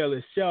NFL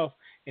itself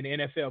and the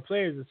NFL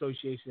Players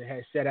Association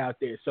has set out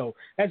there. So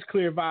that's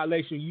clear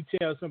violation. You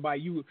tell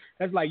somebody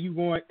that's like you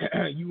going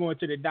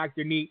to the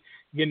doctor, Nique,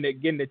 getting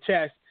the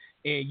test,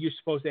 and you're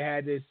supposed to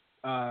have this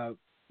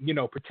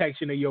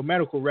protection of your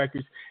medical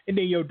records, and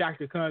then your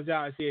doctor comes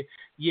out and says,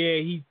 yeah,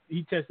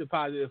 he tested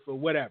positive for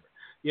whatever.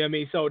 You know what I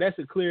mean? So that's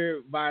a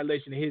clear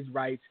violation of his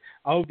rights.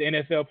 I hope the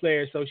NFL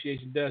Players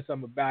Association does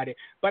something about it,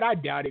 but I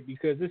doubt it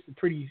because it's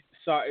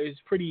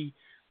pretty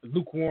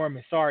lukewarm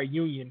and sorry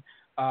union.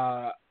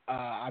 You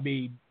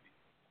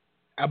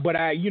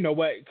know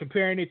what?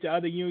 Comparing it to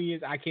other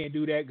unions, I can't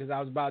do that because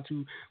I was about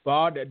to. But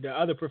all the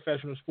other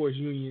professional sports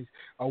unions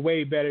are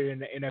way better than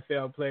the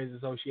NFL Players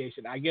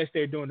Association. I guess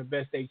they're doing the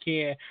best they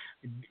can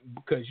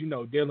because,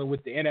 dealing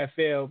with the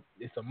NFL,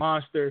 it's a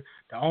monster.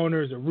 The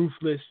owners are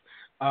ruthless.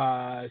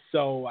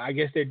 So I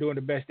guess they're doing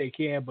the best they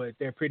can, but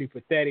they're pretty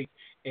pathetic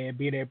in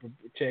being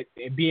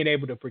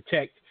able to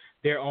protect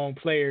their own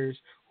players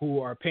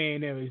who are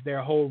paying them is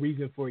their whole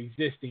reason for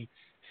existing.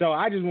 So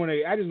I just want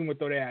to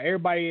throw that out.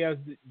 Everybody else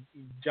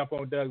jump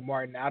on Doug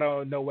Martin. I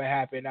don't know what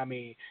happened. I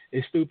mean,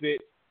 it's stupid,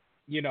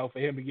 for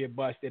him to get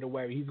busted or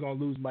whatever. He's going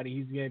to lose money.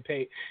 He's getting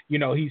paid.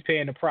 He's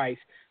paying the price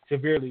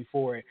severely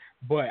for it.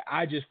 But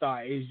I just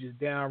thought it's just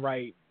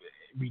downright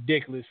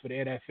ridiculous for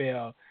the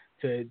NFL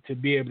to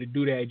be able to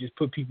do that and just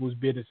put people's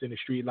business in the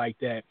street like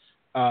that,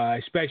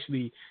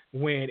 especially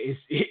when it's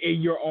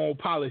in your own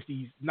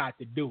policies not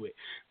to do it.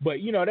 But,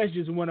 that's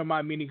just one of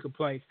my many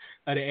complaints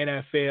of the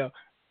NFL.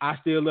 I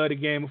still love the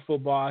game of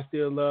football. I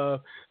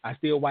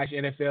still watch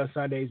NFL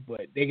Sundays,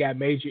 but they got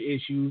major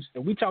issues,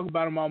 and we talk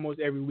about them almost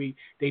every week.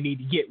 They need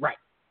to get right.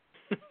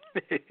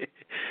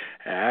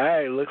 All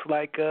right. Looks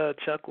like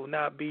Chuck will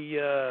not be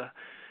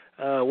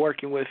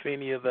working with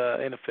any of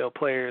the NFL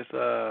players'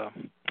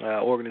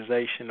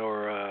 organization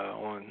or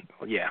on.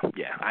 Yeah.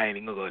 I ain't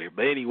even gonna go there.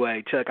 But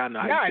anyway, Chuck, I know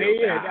how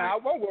you feel. I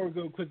won't work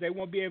because they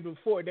won't be able to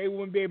afford. They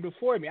wouldn't be able to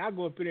afford me. I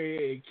go up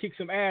there and kick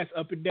some ass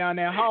up and down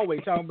that hallway,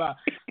 talking about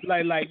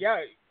like y'all.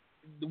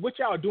 What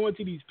y'all doing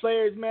to these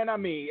players, man? I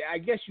mean, I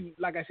guess you're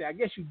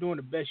doing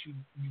the best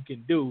you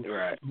can do,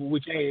 right?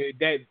 Which ain't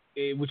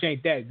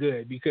that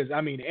good because I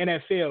mean the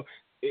NFL,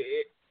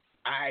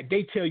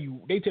 they tell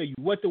you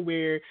what to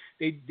wear,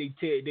 they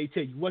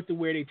tell you what to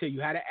wear, they tell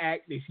you how to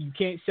act. You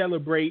can't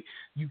celebrate,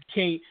 you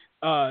can't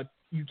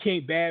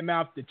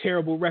badmouth the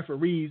terrible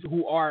referees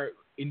who are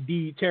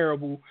indeed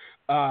terrible.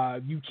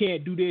 You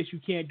can't do this, you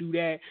can't do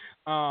that.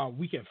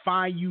 We can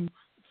fine you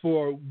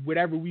for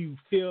whatever we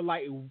feel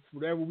like,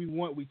 whatever we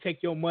want. We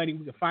take your money.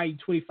 We can find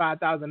you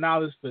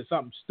 $25,000 for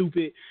something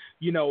stupid,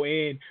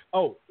 and,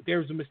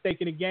 there's a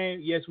mistake in the game.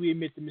 Yes, we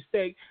admit the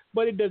mistake,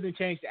 but it doesn't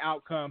change the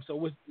outcome. So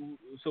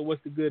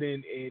what's the good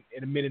in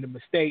admitting a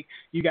mistake?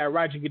 You got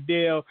Roger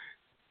Goodell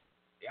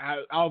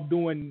off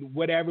doing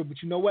whatever,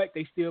 but you know what?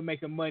 They still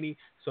making money,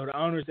 so the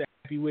owners are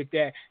happy with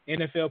that.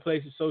 NFL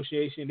Players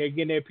Association, they're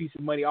getting their piece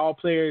of money.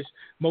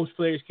 Most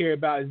players care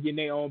about is getting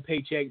their own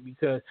paycheck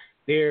because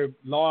they're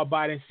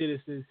law-abiding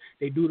citizens.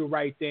 They do the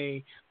right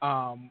thing.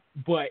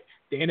 But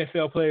the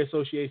NFL Players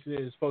Association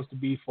is supposed to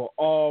be for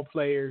all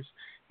players.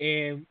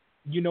 And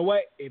you know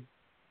what? If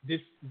this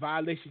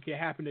violation can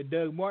happen to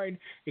Doug Martin,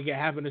 it can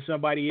happen to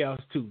somebody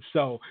else too.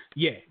 So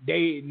yeah,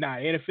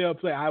 NFL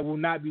player, I will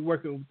not be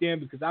working with them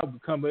because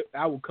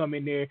I will come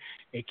in there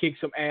and kick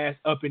some ass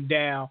up and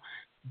down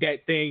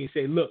that thing and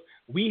say, look,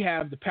 we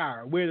have the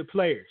power. We're the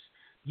players.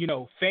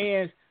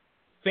 Fans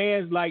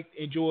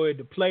enjoy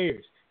the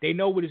players. They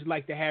know what it's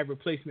like to have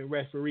replacement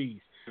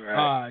referees.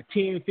 Right.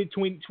 10,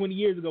 15, 20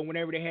 years ago,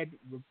 whenever they had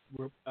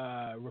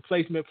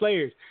replacement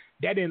players,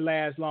 that didn't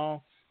last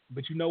long.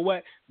 But you know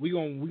what? We're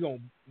gonna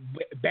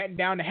batten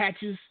down the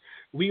hatches.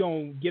 We're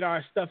going to get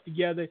our stuff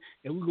together,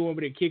 and we're going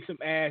over there and kick some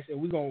ass, and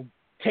we're going to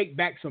take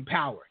back some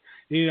power,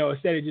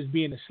 instead of just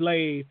being a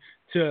slave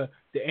to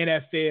the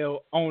NFL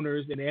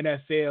owners and the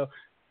NFL.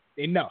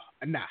 They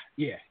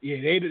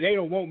they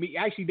don't want me.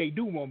 Actually, they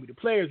do want me. The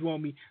players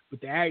want me, but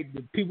the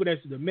people the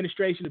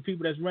administration, the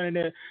people that's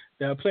running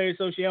the Players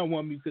Association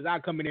want me because I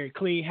come in there and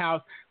clean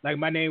house like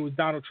my name was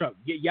Donald Trump.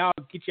 Get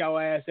y'all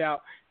ass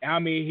out, and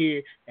I'm in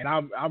here and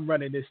I'm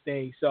running this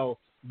thing. So,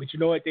 but you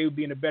know what? They would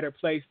be in a better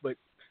place. But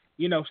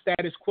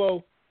status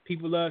quo.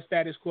 People love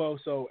status quo,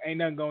 so ain't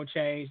nothing gonna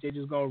change. They're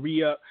just gonna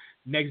re-up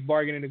next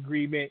bargaining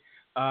agreement.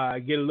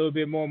 Get a little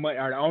bit more money,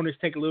 or the owners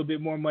take a little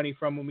bit more money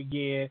from them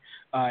again.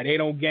 They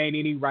don't gain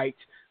any rights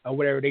or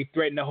whatever. They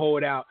threaten to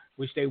hold out,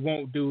 which they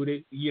won't do.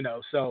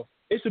 So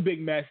it's a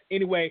big mess.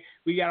 Anyway,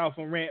 we got off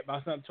on rant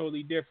about something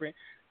totally different.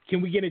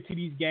 Can we get into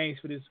these games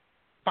for this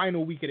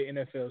final week of the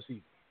NFL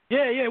season?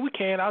 Yeah, we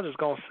can. I was just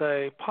going to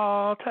say,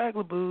 Paul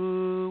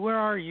Tagliabue, where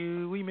are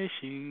you? We miss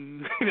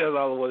you. That's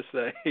all I want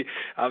to say.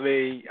 I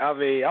mean,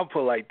 I'll put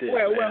it like this.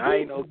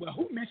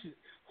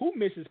 Who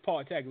misses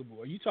Paul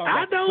Tagliabue? Are you talking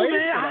about the players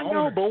man, or the I know,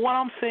 owners? but what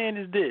I'm saying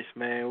is this,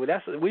 man.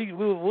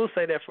 We'll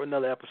say that for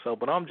another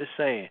episode, but I'm just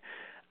saying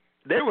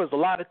there was a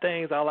lot of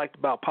things I liked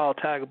about Paul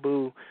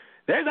Tagliabue.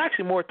 There's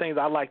actually more things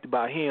I liked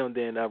about him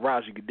than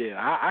Roger Goodell.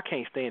 I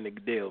can't stand the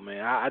Goodell,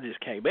 man. I just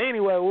can't. But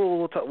anyway,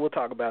 we'll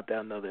talk about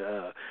that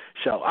another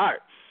show. All right.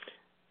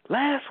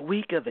 Last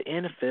week of the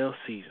NFL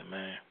season,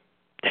 man.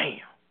 Damn.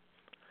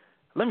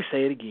 Let me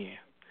say it again.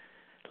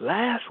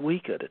 Last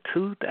week of the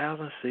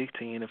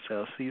 2016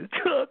 NFL season.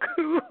 Chuck,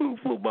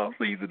 football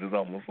season is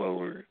almost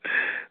over.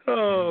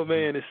 Oh,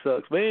 man, it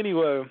sucks. But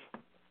anyway,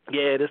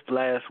 yeah, this is the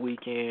last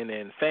weekend.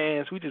 And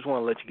fans, we just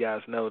want to let you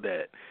guys know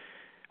that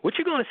what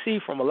you're going to see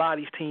from a lot of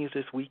these teams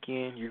this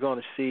weekend, you're going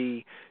to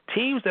see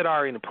teams that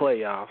are in the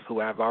playoffs who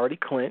have already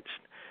clinched.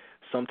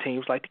 Some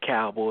teams like the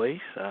Cowboys,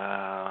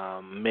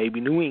 maybe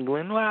New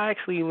England. Well,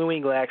 actually, New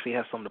England actually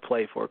has something to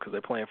play for because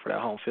they're playing for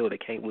that home field. They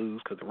can't lose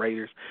because the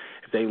Raiders,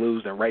 if they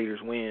lose and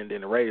Raiders win,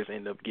 then the Raiders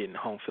end up getting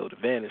home field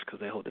advantage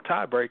because they hold the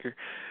tiebreaker.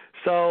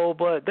 So,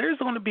 but there's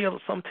going to be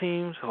some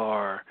teams who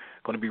are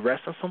going to be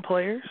resting some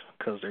players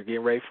because they're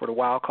getting ready for the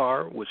wild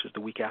card, which is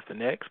the week after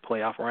next,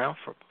 playoff round,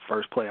 for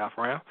first playoff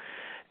round.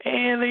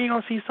 And then you're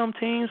going to see some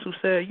teams who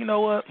say, you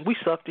know what, we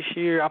suck this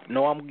year. I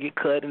know I'm going to get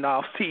cut in the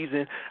off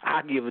season.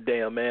 I give a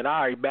damn, man.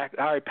 I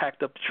already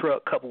packed up the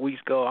truck a couple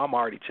weeks ago. I'm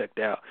already checked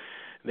out.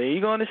 Then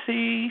you're going to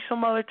see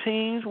some other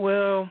teams,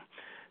 well,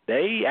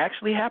 they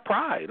actually have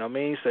pride. I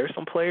mean, so there's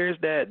some players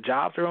that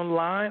jobs are on the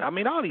line. I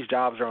mean, all these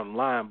jobs are on the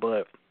line,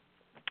 but,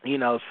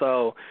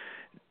 so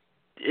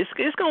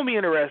it's going to be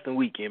an interesting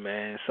weekend,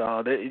 man. So,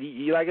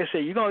 like I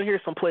said, you're going to hear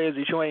some players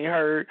that you ain't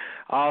heard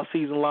all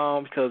season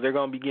long because they're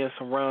going to be getting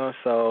some runs.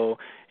 So,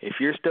 if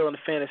you're still in the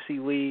fantasy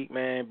league,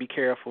 man, be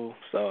careful.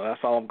 So,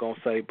 that's all I'm going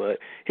to say. But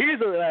here's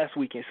the last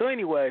weekend. So,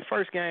 anyway,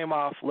 first game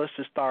off, let's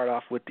just start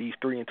off with these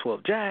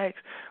 3-12 Jags,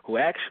 who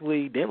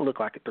actually didn't look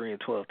like a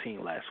 3-12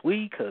 team last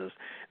week because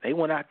they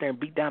went out there and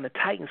beat down the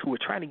Titans, who were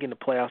trying to get in the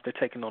playoffs. They're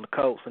taking on the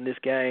Colts in this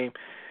game.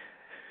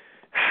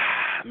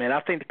 Man,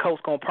 I think the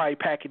Colts going to probably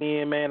pack it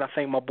in, man. I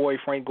think my boy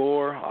Frank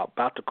Gore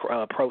about to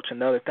approach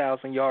another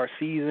 1,000-yard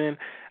season.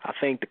 I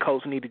think the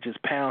Colts need to just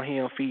pound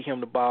him, feed him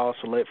the ball,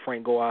 so let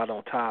Frank go out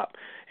on top.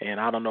 And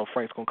I don't know if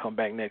Frank's going to come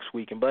back next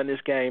week. But in this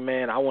game,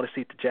 man, I want to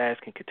see if the Jags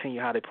can continue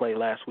how they played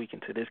last week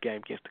into this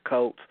game against the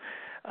Colts.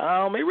 It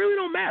really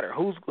don't matter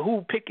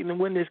who picking to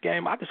win this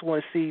game. I just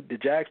want to see the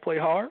Jags play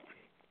hard,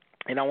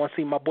 and I want to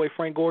see my boy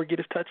Frank Gore get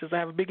his touches and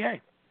have a big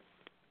game.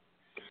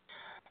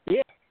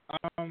 Yeah,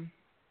 I'm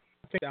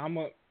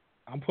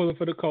pulling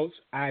for the Colts,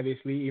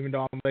 obviously, even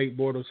though I'm a late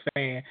Bortles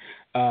fan.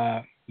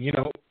 Early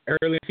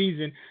in the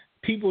season,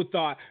 people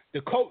thought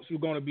the Colts were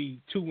going to be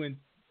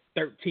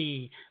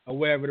 2-13 or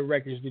whatever the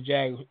records the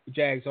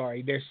Jags are.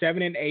 They're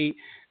 7-8.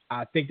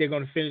 I think they're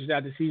going to finish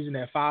out the season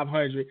at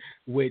 500,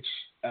 which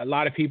a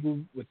lot of people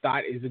would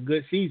thought is a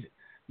good season.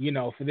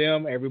 For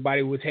them,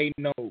 everybody was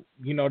hating on,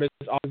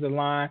 this offensive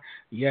line.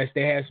 Yes,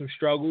 they had some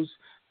struggles,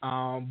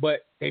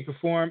 but they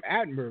performed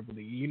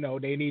admirably.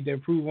 They need to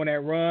improve on that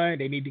run.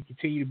 They need to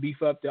continue to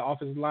beef up the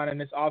offensive line in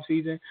this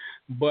offseason.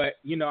 But,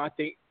 I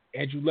think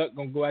Andrew Luck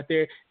going to go out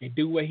there and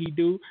do what he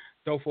do,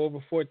 throw for over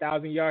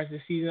 4,000 yards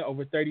this season,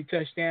 over 30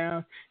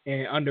 touchdowns,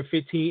 and under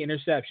 15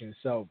 interceptions.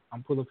 So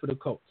I'm pulling for the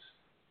Colts.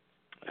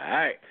 All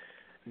right.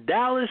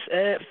 Dallas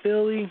at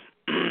Philly.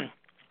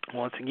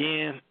 Once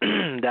again,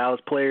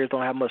 Dallas players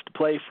don't have much to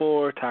play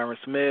for. Tyron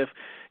Smith,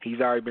 he's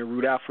already been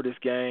ruled out for this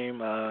game.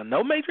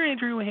 No major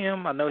injury with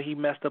him. I know he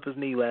messed up his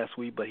knee last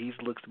week, but he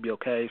looks to be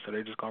okay, so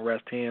they're just going to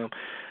rest him.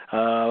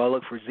 I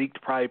look for Zeke to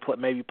probably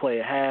maybe play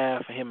a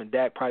half, and him and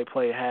Dak probably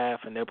play a half,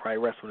 and they'll probably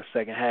rest for the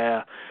second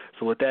half.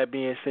 So with that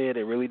being said,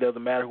 it really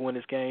doesn't matter who wins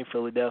this game.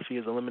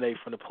 Philadelphia is eliminated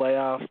from the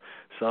playoffs.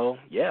 So,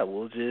 yeah,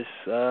 we'll just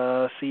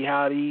see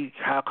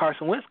how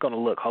Carson Wentz is going to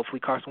look.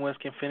 Hopefully Carson Wentz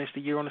can finish the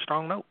year on a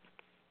strong note.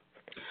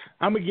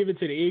 I'm going to give it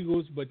to the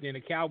Eagles, but then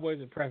the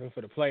Cowboys are prepping for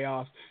the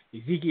playoffs.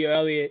 Ezekiel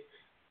Elliott,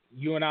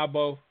 you and I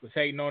both was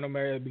hating on him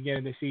at the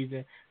beginning of the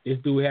season. This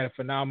dude had a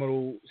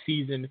phenomenal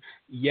season.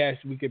 Yes,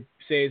 we could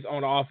say it's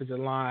on the offensive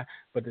line,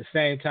 but at the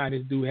same time,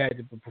 this dude had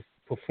to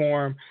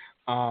perform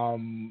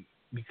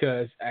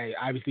because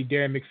obviously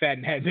Darren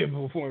McFadden had to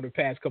perform the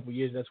past couple of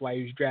years. That's why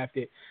he was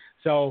drafted.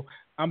 So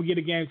I'm going to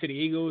get a game to the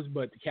Eagles,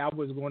 but the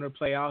Cowboys are going to the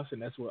playoffs, and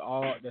that's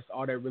all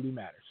that really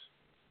matters.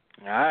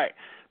 All right.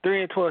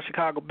 3-12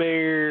 Chicago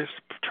Bears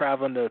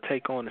traveling to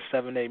take on the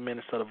 7-8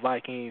 Minnesota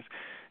Vikings.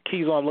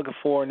 Keys what I'm looking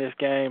for in this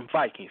game,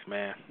 Vikings,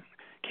 man.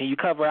 Can you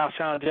cover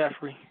Alshon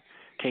Jeffrey?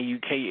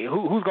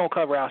 Who's gonna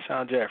cover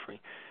Alshon Jeffrey?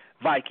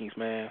 Vikings,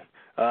 man.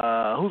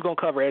 Who's gonna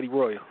cover Eddie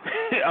Royal?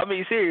 I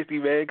mean, seriously,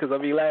 man, because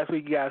last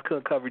week you guys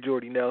couldn't cover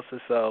Jordy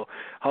Nelson, so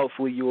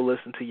hopefully you will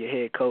listen to your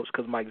head coach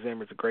because Mike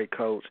Zimmer's a great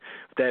coach.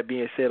 With that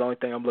being said, the only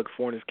thing I'm looking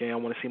for in this game, I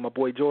want to see my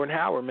boy Jordan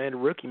Howard, man, the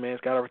rookie, man.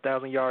 He's got over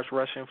 1,000 yards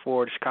rushing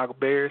for the Chicago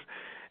Bears.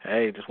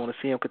 Hey, just want to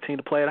see him continue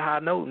to play at a high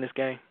note in this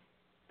game.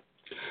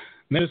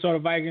 Minnesota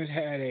Vikings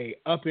had a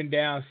up and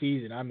down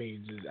season. I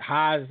mean, just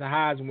highs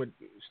would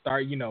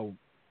start,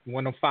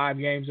 won them 5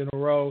 games in a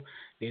row,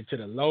 then to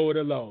the low of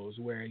the lows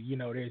where,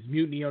 there's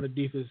mutiny on the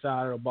defensive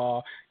side of the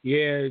ball.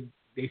 Yeah,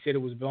 they said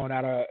it was blown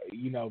out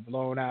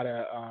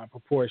of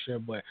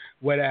proportion, but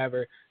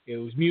whatever. It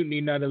was mutiny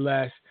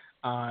nonetheless.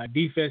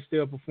 Defense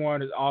still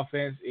performed. His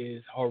offense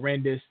is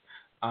horrendous.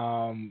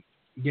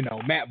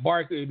 Matt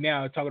Barkley,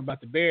 now talking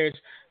about the Bears,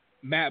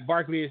 Matt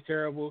Barkley is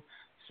terrible.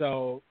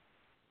 So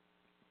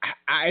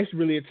it's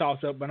really a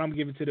toss-up, but I'm going to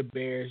give it to the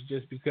Bears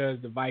just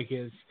because the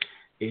Vikings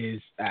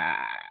is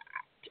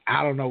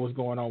I don't know what's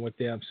going on with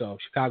them. So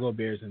Chicago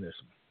Bears in this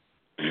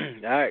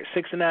one. All right,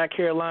 6-9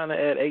 Carolina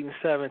at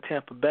 8-7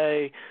 Tampa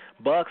Bay.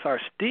 Bucks are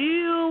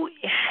still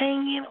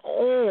hanging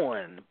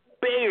on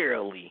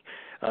barely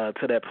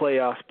to that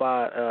playoff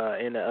spot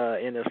in the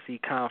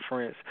NFC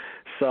conference.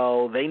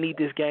 So they need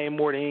this game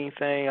more than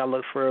anything. I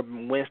look for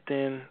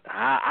Winston.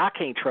 I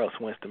can't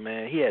trust Winston,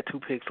 man. He had 2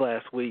 picks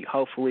last week.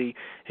 Hopefully,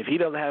 if he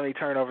doesn't have any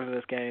turnovers in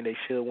this game, they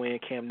should win.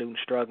 Cam Newton's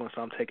struggling,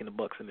 so I'm taking the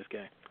Bucks in this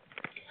game.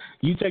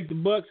 You take the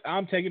Bucks.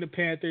 I'm taking the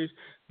Panthers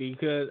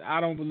because I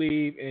don't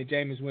believe in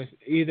Jameis Winston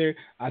either.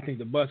 I think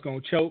the Bucks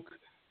going to choke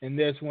in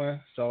this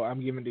one, so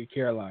I'm giving it to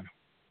Carolina.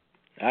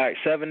 All right,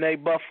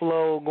 7-8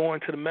 Buffalo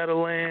going to the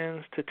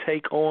Meadowlands to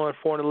take on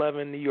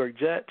 4-11 New York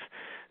Jets.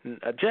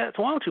 Jets,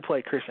 why don't you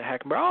play Christian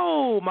Hackenberg?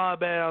 Oh, my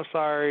bad, I'm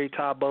sorry.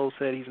 Todd Bowles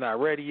said he's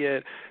not ready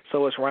yet,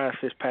 so it's Ryan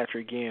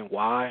Fitzpatrick again.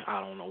 Why?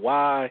 I don't know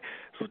why.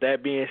 So with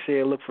that being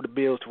said, look for the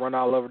Bills to run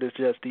all over this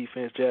Jets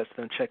defense. Jets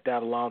done checked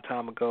out a long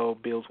time ago.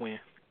 Bills win.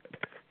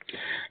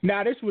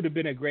 Now, this would have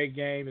been a great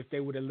game if they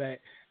would have let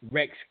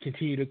Rex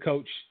continue to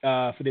coach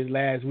for this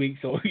last week.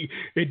 So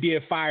they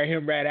did fire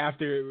him right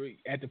after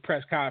at the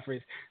press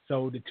conference.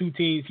 So the 2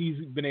 teams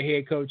he's been a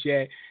head coach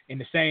at in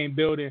the same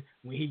building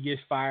when he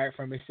gets fired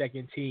from his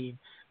second team.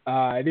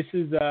 This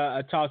is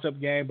a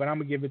toss-up game, but I'm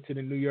going to give it to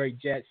the New York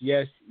Jets.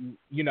 Yes,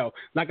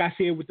 like I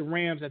said with the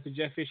Rams after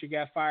Jeff Fisher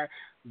got fired,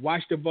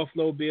 watch the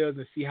Buffalo Bills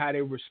and see how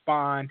they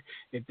respond.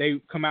 If they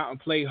come out and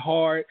play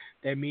hard,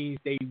 that means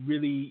they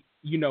really –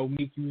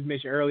 Nique, you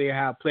mentioned earlier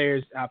how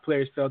players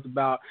felt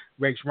about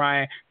Rex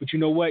Ryan. But you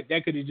know what?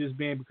 That could have just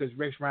been because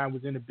Rex Ryan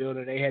was in the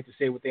building. They had to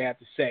say what they had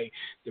to say.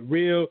 The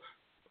real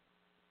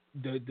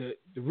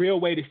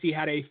way to see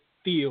how they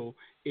feel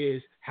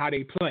is how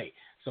they play.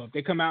 So if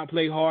they come out and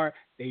play hard,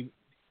 they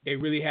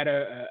really had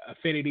a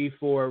affinity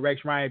for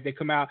Rex Ryan. If they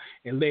come out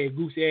and lay a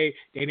goose egg,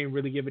 they didn't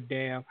really give a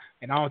damn.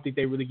 And I don't think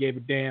they really gave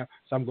a damn.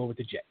 So I'm going with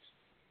the Jets.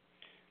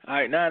 All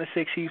right,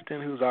 9-6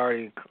 Houston, who's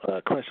already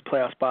clinched the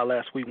playoff spot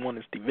last week, won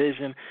this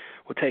division.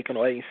 We're taking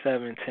on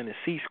 8-7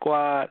 Tennessee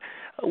squad,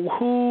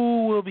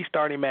 who will be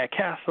starting Matt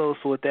Castle.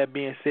 So with that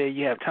being said,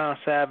 you have Tom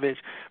Savage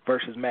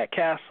versus Matt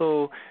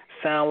Castle.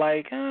 Sound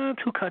like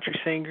two country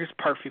singers,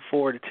 perfect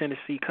for the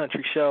Tennessee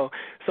country show.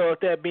 So with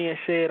that being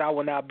said, I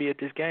will not be at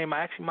this game.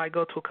 I actually might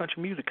go to a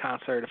country music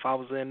concert if I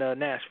was in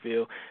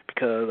Nashville,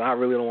 because I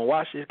really don't want to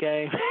watch this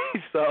game.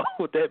 So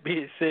with that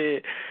being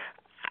said,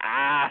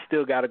 I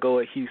still got to go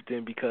at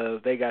Houston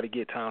because they got to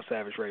get Tom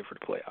Savage ready for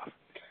the playoffs.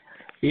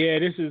 Yeah,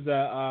 this is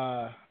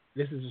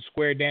a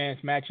square dance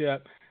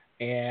matchup,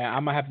 and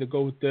I'm gonna have to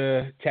go with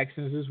the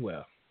Texans as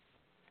well.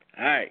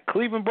 All right,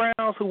 Cleveland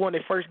Browns, who won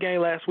their first game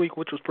last week,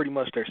 which was pretty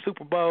much their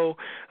Super Bowl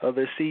of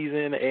the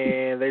season,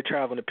 and they're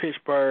traveling to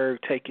Pittsburgh,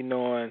 taking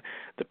on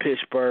the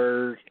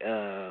Pittsburgh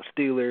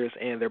Steelers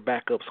and their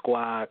backup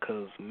squad,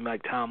 because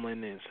Mike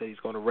Tomlin said he's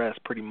going to rest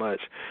pretty much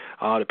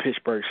all the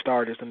Pittsburgh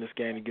starters in this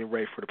game to get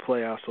ready for the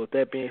playoffs. So with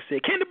that being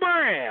said, can the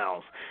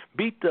Browns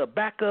beat the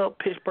backup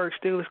Pittsburgh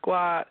Steelers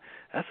squad?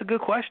 That's a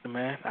good question,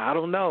 man. I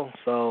don't know.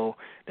 So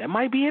that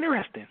might be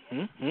interesting.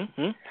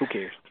 Who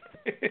cares?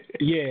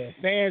 Yeah,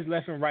 fans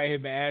left and right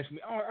have been asking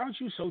me, aren't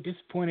you so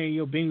disappointed in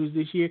your Bengals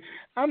this year?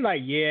 I'm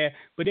like, yeah,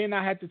 but then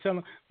I had to tell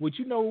them,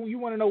 you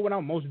want to know what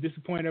I'm most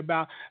disappointed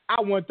about?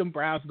 I want them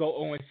Browns to go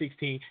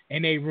 0-16,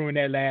 and they ruined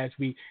that last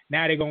week.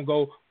 Now they're going to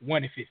go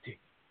 1-15.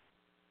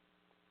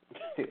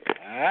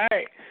 All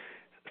right.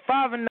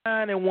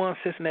 5-9-1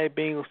 Cincinnati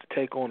Bengals to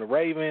take on the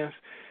Ravens.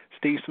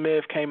 Steve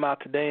Smith came out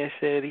today and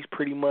said he's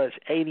pretty much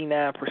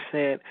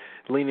 89%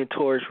 leaning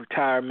towards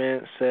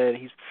retirement, said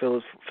he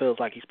feels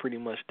like he's pretty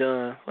much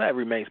done. Well, that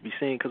remains to be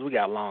seen because we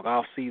got a long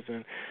off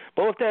season.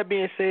 But with that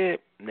being said,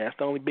 that's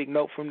the only big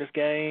note from this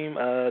game.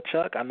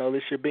 Chuck, I know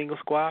this is your Bengals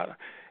squad.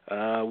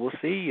 We'll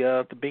see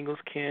if the Bengals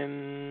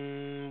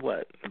can,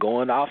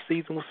 go in the off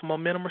season with some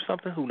momentum or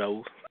something. Who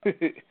knows?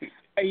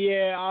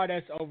 Yeah, all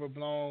that's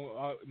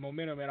overblown.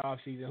 Momentum in off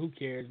season. Who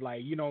cares?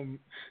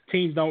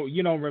 Teams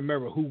don't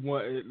remember who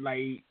won.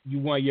 Like, you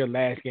won your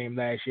last game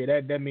last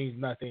year. That means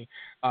nothing.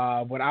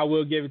 But I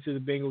will give it to the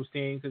Bengals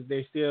team because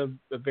they're still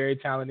a very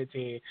talented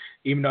team,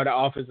 even though the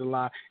offensive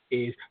line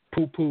is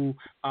poo-poo.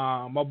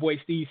 My boy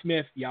Steve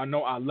Smith, y'all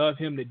know I love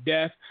him to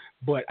death,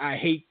 but I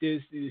hate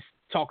this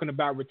talking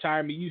about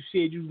retirement. You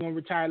said you was going to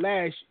retire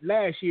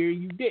last year.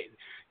 You didn't.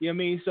 You know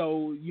what I mean?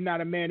 So you're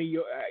not a man of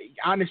your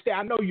I understand.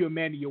 I know you're a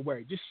man of your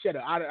word. Just shut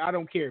up. I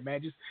don't care,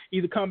 man. Just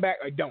either come back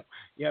or don't.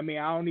 You know what I mean?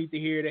 I don't need to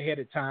hear it ahead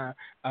of time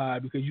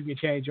because you can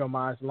change your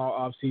minds long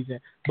off season.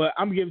 But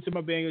I'm giving it to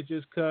my Bengals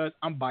just because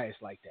I'm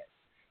biased like that.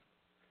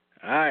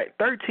 All right,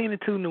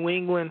 13-2 New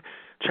England,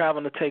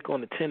 traveling to take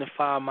on the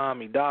 10-5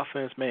 Miami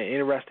Dolphins. Man,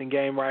 interesting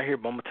game right here,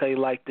 but I'm going to tell you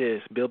like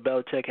this. Bill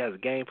Belichick has a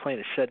game plan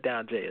to shut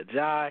down Jay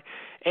Ajayi,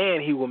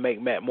 and he will make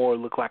Matt Moore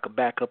look like a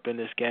backup in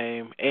this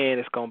game, and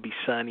it's going to be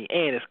sunny,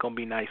 and it's going to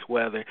be nice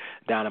weather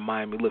down in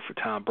Miami. Look for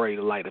Tom Brady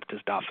to light up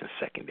this Dolphins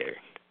secondary.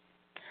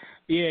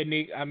 Yeah,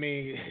 Nick, I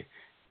mean,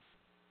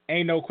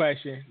 ain't no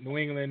question. New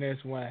England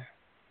is one.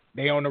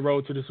 They on the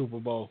road to the Super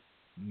Bowl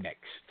next.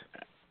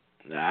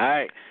 All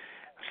right.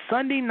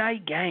 Sunday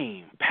night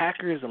game,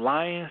 Packers and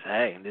Lions.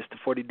 Hey, this is the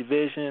 40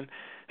 division.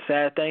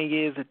 Sad thing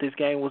is that this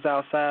game was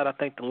outside. I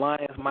think the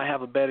Lions might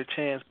have a better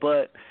chance,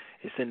 but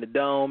it's in the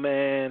dome,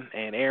 man,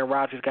 and Aaron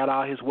Rodgers got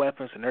all his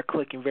weapons, and they're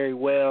clicking very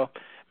well.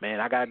 Man,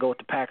 I got to go with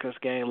the Packers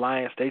game.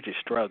 Lions, they just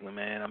struggling,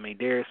 man. I mean,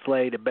 Darius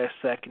Slay, the best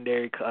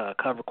secondary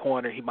cover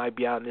corner, he might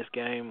be out in this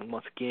game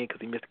once again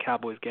because he missed the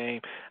Cowboys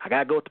game. I got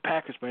to go with the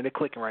Packers, man. They're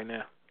clicking right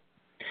now.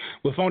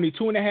 With only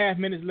 2.5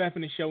 minutes left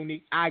in the show,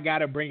 Nick, I got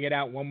to bring it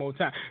out one more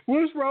time.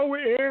 What's wrong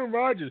with Aaron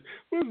Rodgers?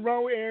 What's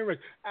wrong with Aaron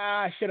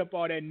Rodgers? Shut up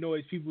all that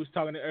noise people was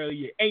talking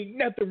earlier. Ain't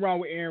nothing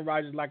wrong with Aaron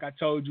Rodgers like I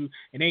told you,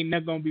 and ain't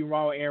nothing going to be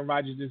wrong with Aaron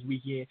Rodgers this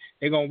weekend.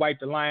 They're going to wipe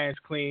the Lions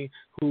clean,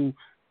 who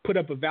put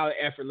up a valid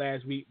effort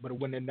last week, but it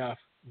wasn't enough.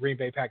 Green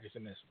Bay Packers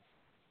in this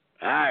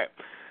one. All right.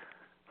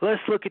 Let's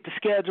look at the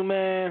schedule,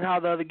 man. How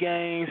the other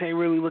games ain't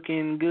really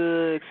looking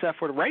good, except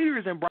for the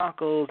Raiders and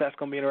Broncos. That's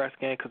going to be an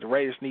interesting game because the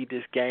Raiders need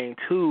this game,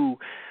 too,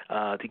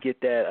 to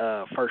get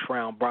that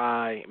first-round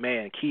bye.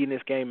 Man, key in this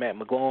game, Matt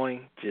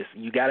McGloin,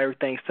 you got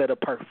everything set up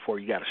perfect for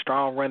you. You got a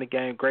strong running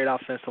game, great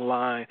offensive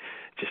line.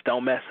 Just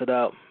don't mess it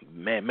up.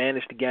 Man,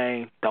 manage the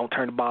game. Don't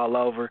turn the ball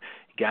over.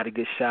 You got a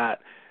good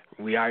shot.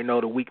 We already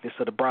know the weakness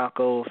of the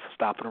Broncos,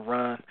 stopping the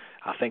run.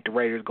 I think the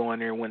Raiders go in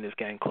there and win this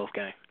game, close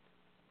game.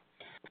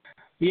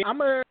 Yeah, I'm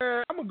gonna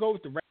go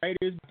with the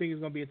Raiders. I think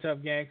it's gonna be a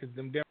tough game because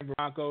them Denver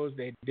Broncos,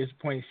 they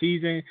disappointing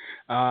season.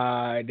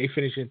 They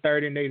finished in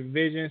third in their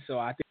division, so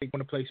I think they're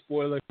gonna play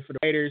spoiler for the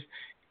Raiders.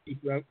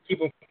 Keep them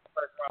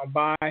first round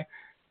bye,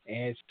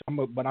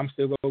 but I'm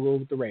still gonna go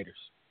with the Raiders.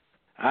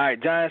 All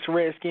right, Giants and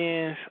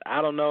Redskins. I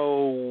don't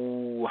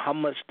know how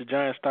much the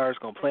Giants stars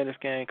going to play in this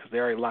game because they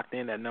already locked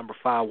in that number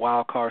 5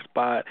 wild card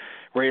spot.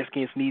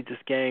 Redskins need this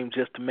game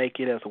just to make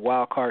it as a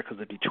wild card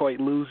because if Detroit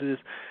loses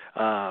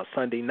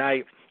Sunday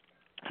night,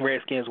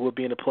 Redskins will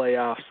be in the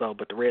playoffs.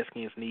 But the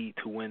Redskins need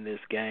to win this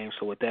game.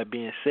 So with that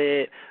being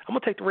said, I'm going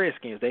to take the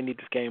Redskins. They need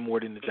this game more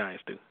than the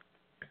Giants do.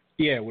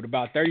 Yeah, with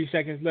about 30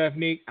 seconds left,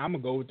 Nick,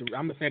 I'm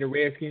gonna say the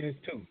Redskins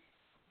too.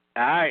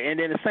 All right, and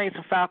then the Saints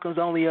and Falcons,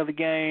 only other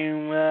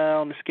game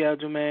on the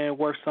schedule, man.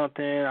 Worth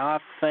something. I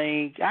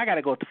think I got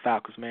to go with the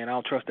Falcons, man. I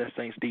don't trust that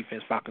Saints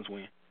defense. Falcons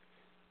win.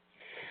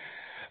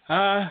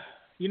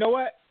 You know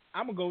what?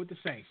 I'm going to go with the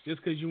Saints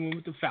just because you went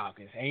with the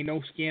Falcons. Ain't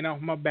no skin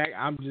off my back.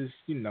 I'm just,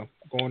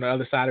 going the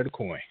other side of the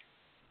coin.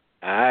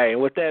 All right,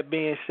 with that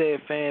being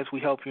said, fans, we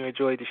hope you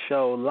enjoyed the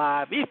show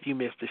live. If you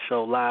missed the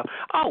show live,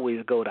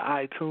 always go to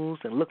iTunes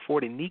and look for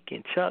the Nique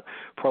and Chuck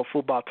Pro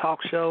Football Talk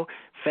Show.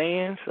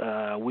 Fans,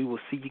 we will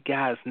see you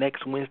guys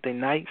next Wednesday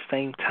night,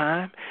 same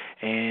time,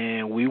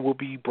 and we will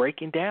be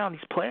breaking down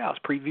these playoffs,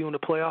 previewing the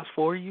playoffs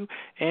for you.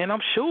 And I'm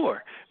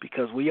sure,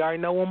 because we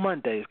already know on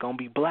Monday, it's going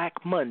to be Black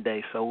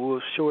Monday, so we're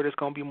sure there's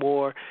going to be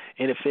more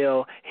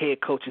NFL head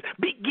coaches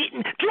be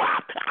getting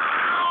dropped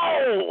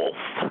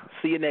off.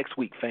 See you next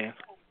week, fans.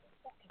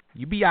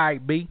 You be all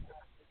right, B.